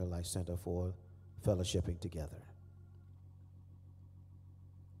Kennedy Family Life Center for fellowshipping together.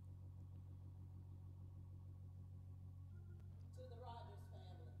 To the Rogers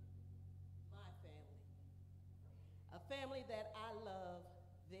family, my family, a family that I love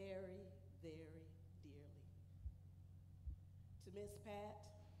very, very dearly. To Miss Pat,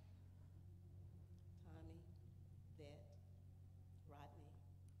 Tommy, Vet, Rodney,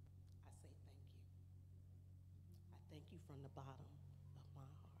 I say thank you. I thank you from the bottom of my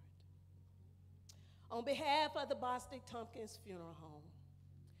heart. On behalf of the Bostic Tompkins Funeral Home,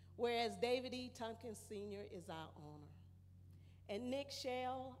 whereas David E. Tompkins Sr. is our owner, and Nick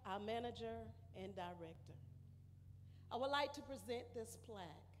Shell, our manager and director, I would like to present this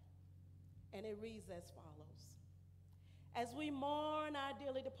plaque, and it reads as follows. As we mourn our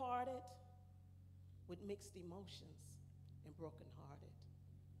dearly departed with mixed emotions and brokenhearted,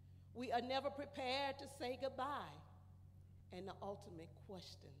 we are never prepared to say goodbye, and the ultimate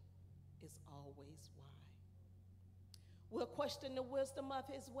question is always why. We'll question the wisdom of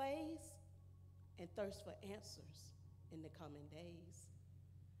his ways and thirst for answers in the coming days.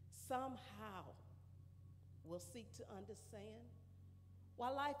 Somehow, we'll seek to understand why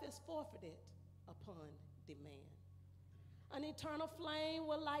life is forfeited upon demand. An eternal flame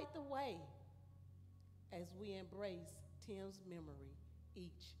will light the way as we embrace Tim's memory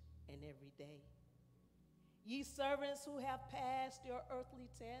each and every day. Ye servants who have passed your earthly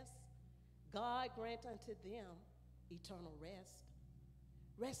tests, God grant unto them eternal rest.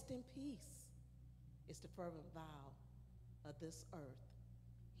 Rest in peace is the fervent vow of this earth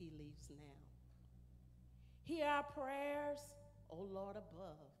he leaves now. Hear our prayers, O Lord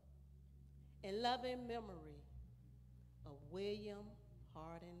above, in loving memory of William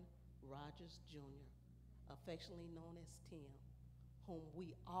Hardin Rogers Jr., affectionately known as Tim, whom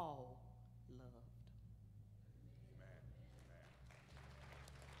we all loved.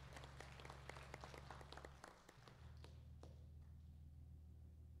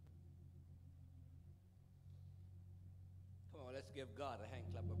 Come on, let's give God a hand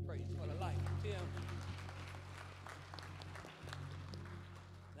clap of praise for the life of Tim.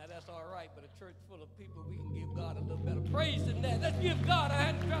 Now that's all right, but a church full of people, we can give God a little better praise than that. Let's give God a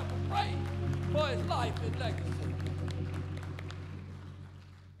hand clap of praise for his life and legacy.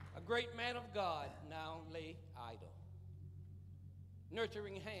 A great man of God now lay idle.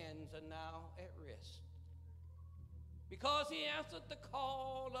 Nurturing hands are now at rest, because he answered the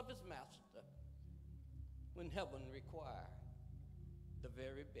call of his master when heaven required the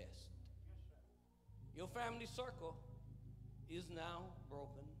very best. Your family circle is now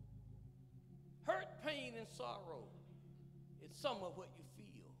broken. Hurt, pain, and sorrow is some of what you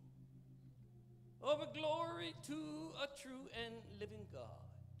feel. Over glory to a true and living God.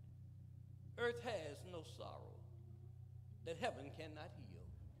 Earth has no sorrow that heaven cannot heal.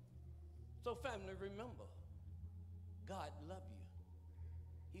 So family, remember, God loves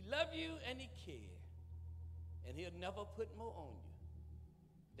you. He loves you and he cares. And he'll never put more on you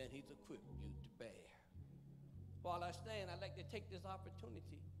than he's equipped you to bear. While I stand, I'd like to take this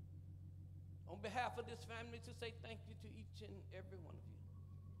opportunity on behalf of this family to say thank you to each and every one of you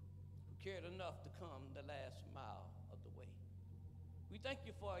who cared enough to come the last mile of the way. We thank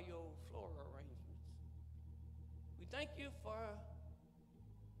you for your floral arrangements. We thank you for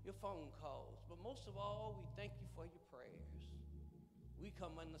your phone calls, but most of all, we thank you for your prayers. We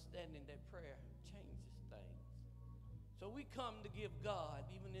come understanding that prayer changes things. So we come to give God,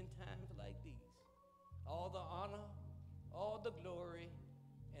 even in times like these, all the honor, all the glory,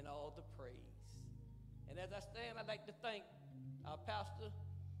 and all the praise. And as I stand, I'd like to thank our pastor,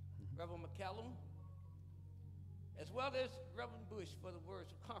 Reverend McCallum, as well as Reverend Bush for the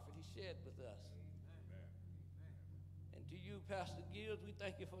words of comfort he shared with us. Amen. And to you, Pastor Gibbs, we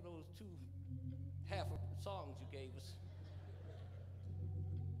thank you for those two half of songs you gave us.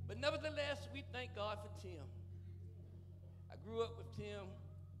 But nevertheless, we thank God for Tim. I grew up with Tim.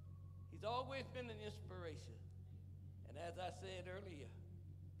 He's always been an inspiration. And as I said earlier,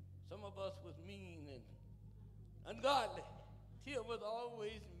 some of us was mean and ungodly. Tim was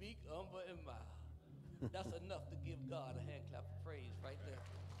always meek, humble, and mild. That's enough to give God a hand clap of praise right there.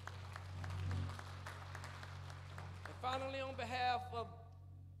 And finally, on behalf of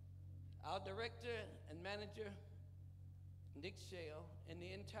our director and manager, Nick Shell, and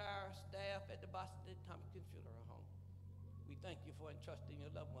the entire staff at the Boston Tompkins Funeral Home, we thank you for entrusting your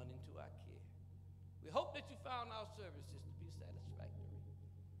loved one into our care. We hope that you found our services to be satisfactory.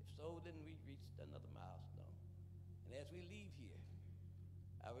 If so, then we reached another milestone. And as we leave here,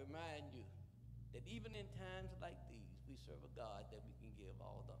 I remind you that even in times like these, we serve a God that we can give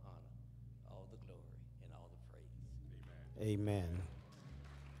all the honor, all the glory, and all the praise. Amen.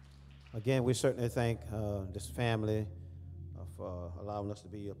 Again, we certainly thank this family for allowing us to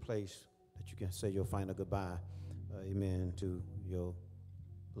be a place that you can say your final goodbye, amen, to your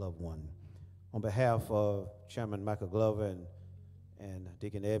loved one. On behalf of Chairman Michael Glover and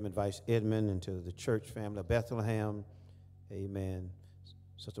Deacon Edmund, Vice Edmund, and to the church family of Bethlehem, amen,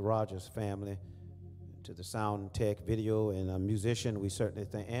 Sister Rogers' family, to the sound tech, video, and musician, we certainly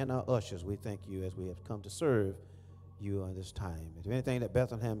thank, and our ushers, we thank you as we have come to serve you on this time. If there's anything that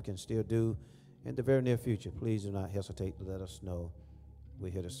Bethlehem can still do in the very near future, please do not hesitate to let us know.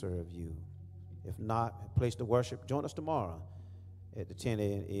 We're here to serve you. If not, a place to worship, join us tomorrow at the 10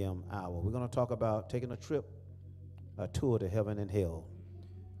 a.m. hour. We're going to talk about taking a trip, a tour to heaven and hell.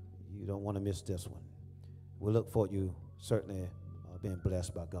 You don't want to miss this one. We look for you certainly being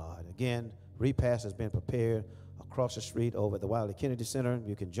blessed by God. Again, repast has been prepared across the street over at the Wiley Kennedy Center.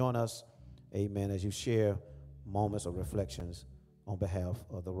 You can join us, amen, as you share moments of reflections on behalf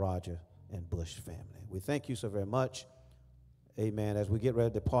of the Roger and Bush family. We thank you so very much, amen. As we get ready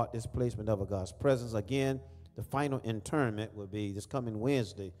to depart this place, but never God's presence, again, the final interment will be this coming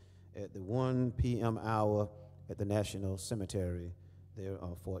Wednesday at the 1 p.m. hour at the National Cemetery there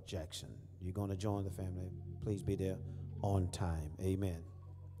on Fort Jackson. You're going to join the family. Please be there on time. Amen.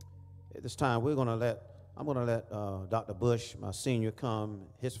 At this time, I'm going to let Dr. Bush, my senior, come,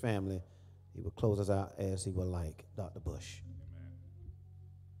 his family. He will close us out as he would like. Dr. Bush.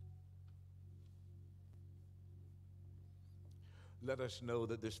 let us know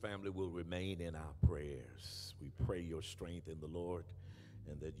that this family will remain in our prayers. We pray your strength in the Lord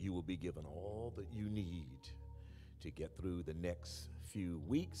and that you will be given all that you need to get through the next few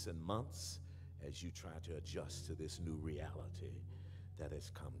weeks and months as you try to adjust to this new reality that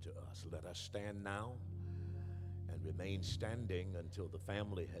has come to us. Let us stand now and remain standing until the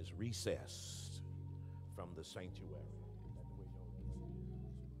family has recessed from the sanctuary.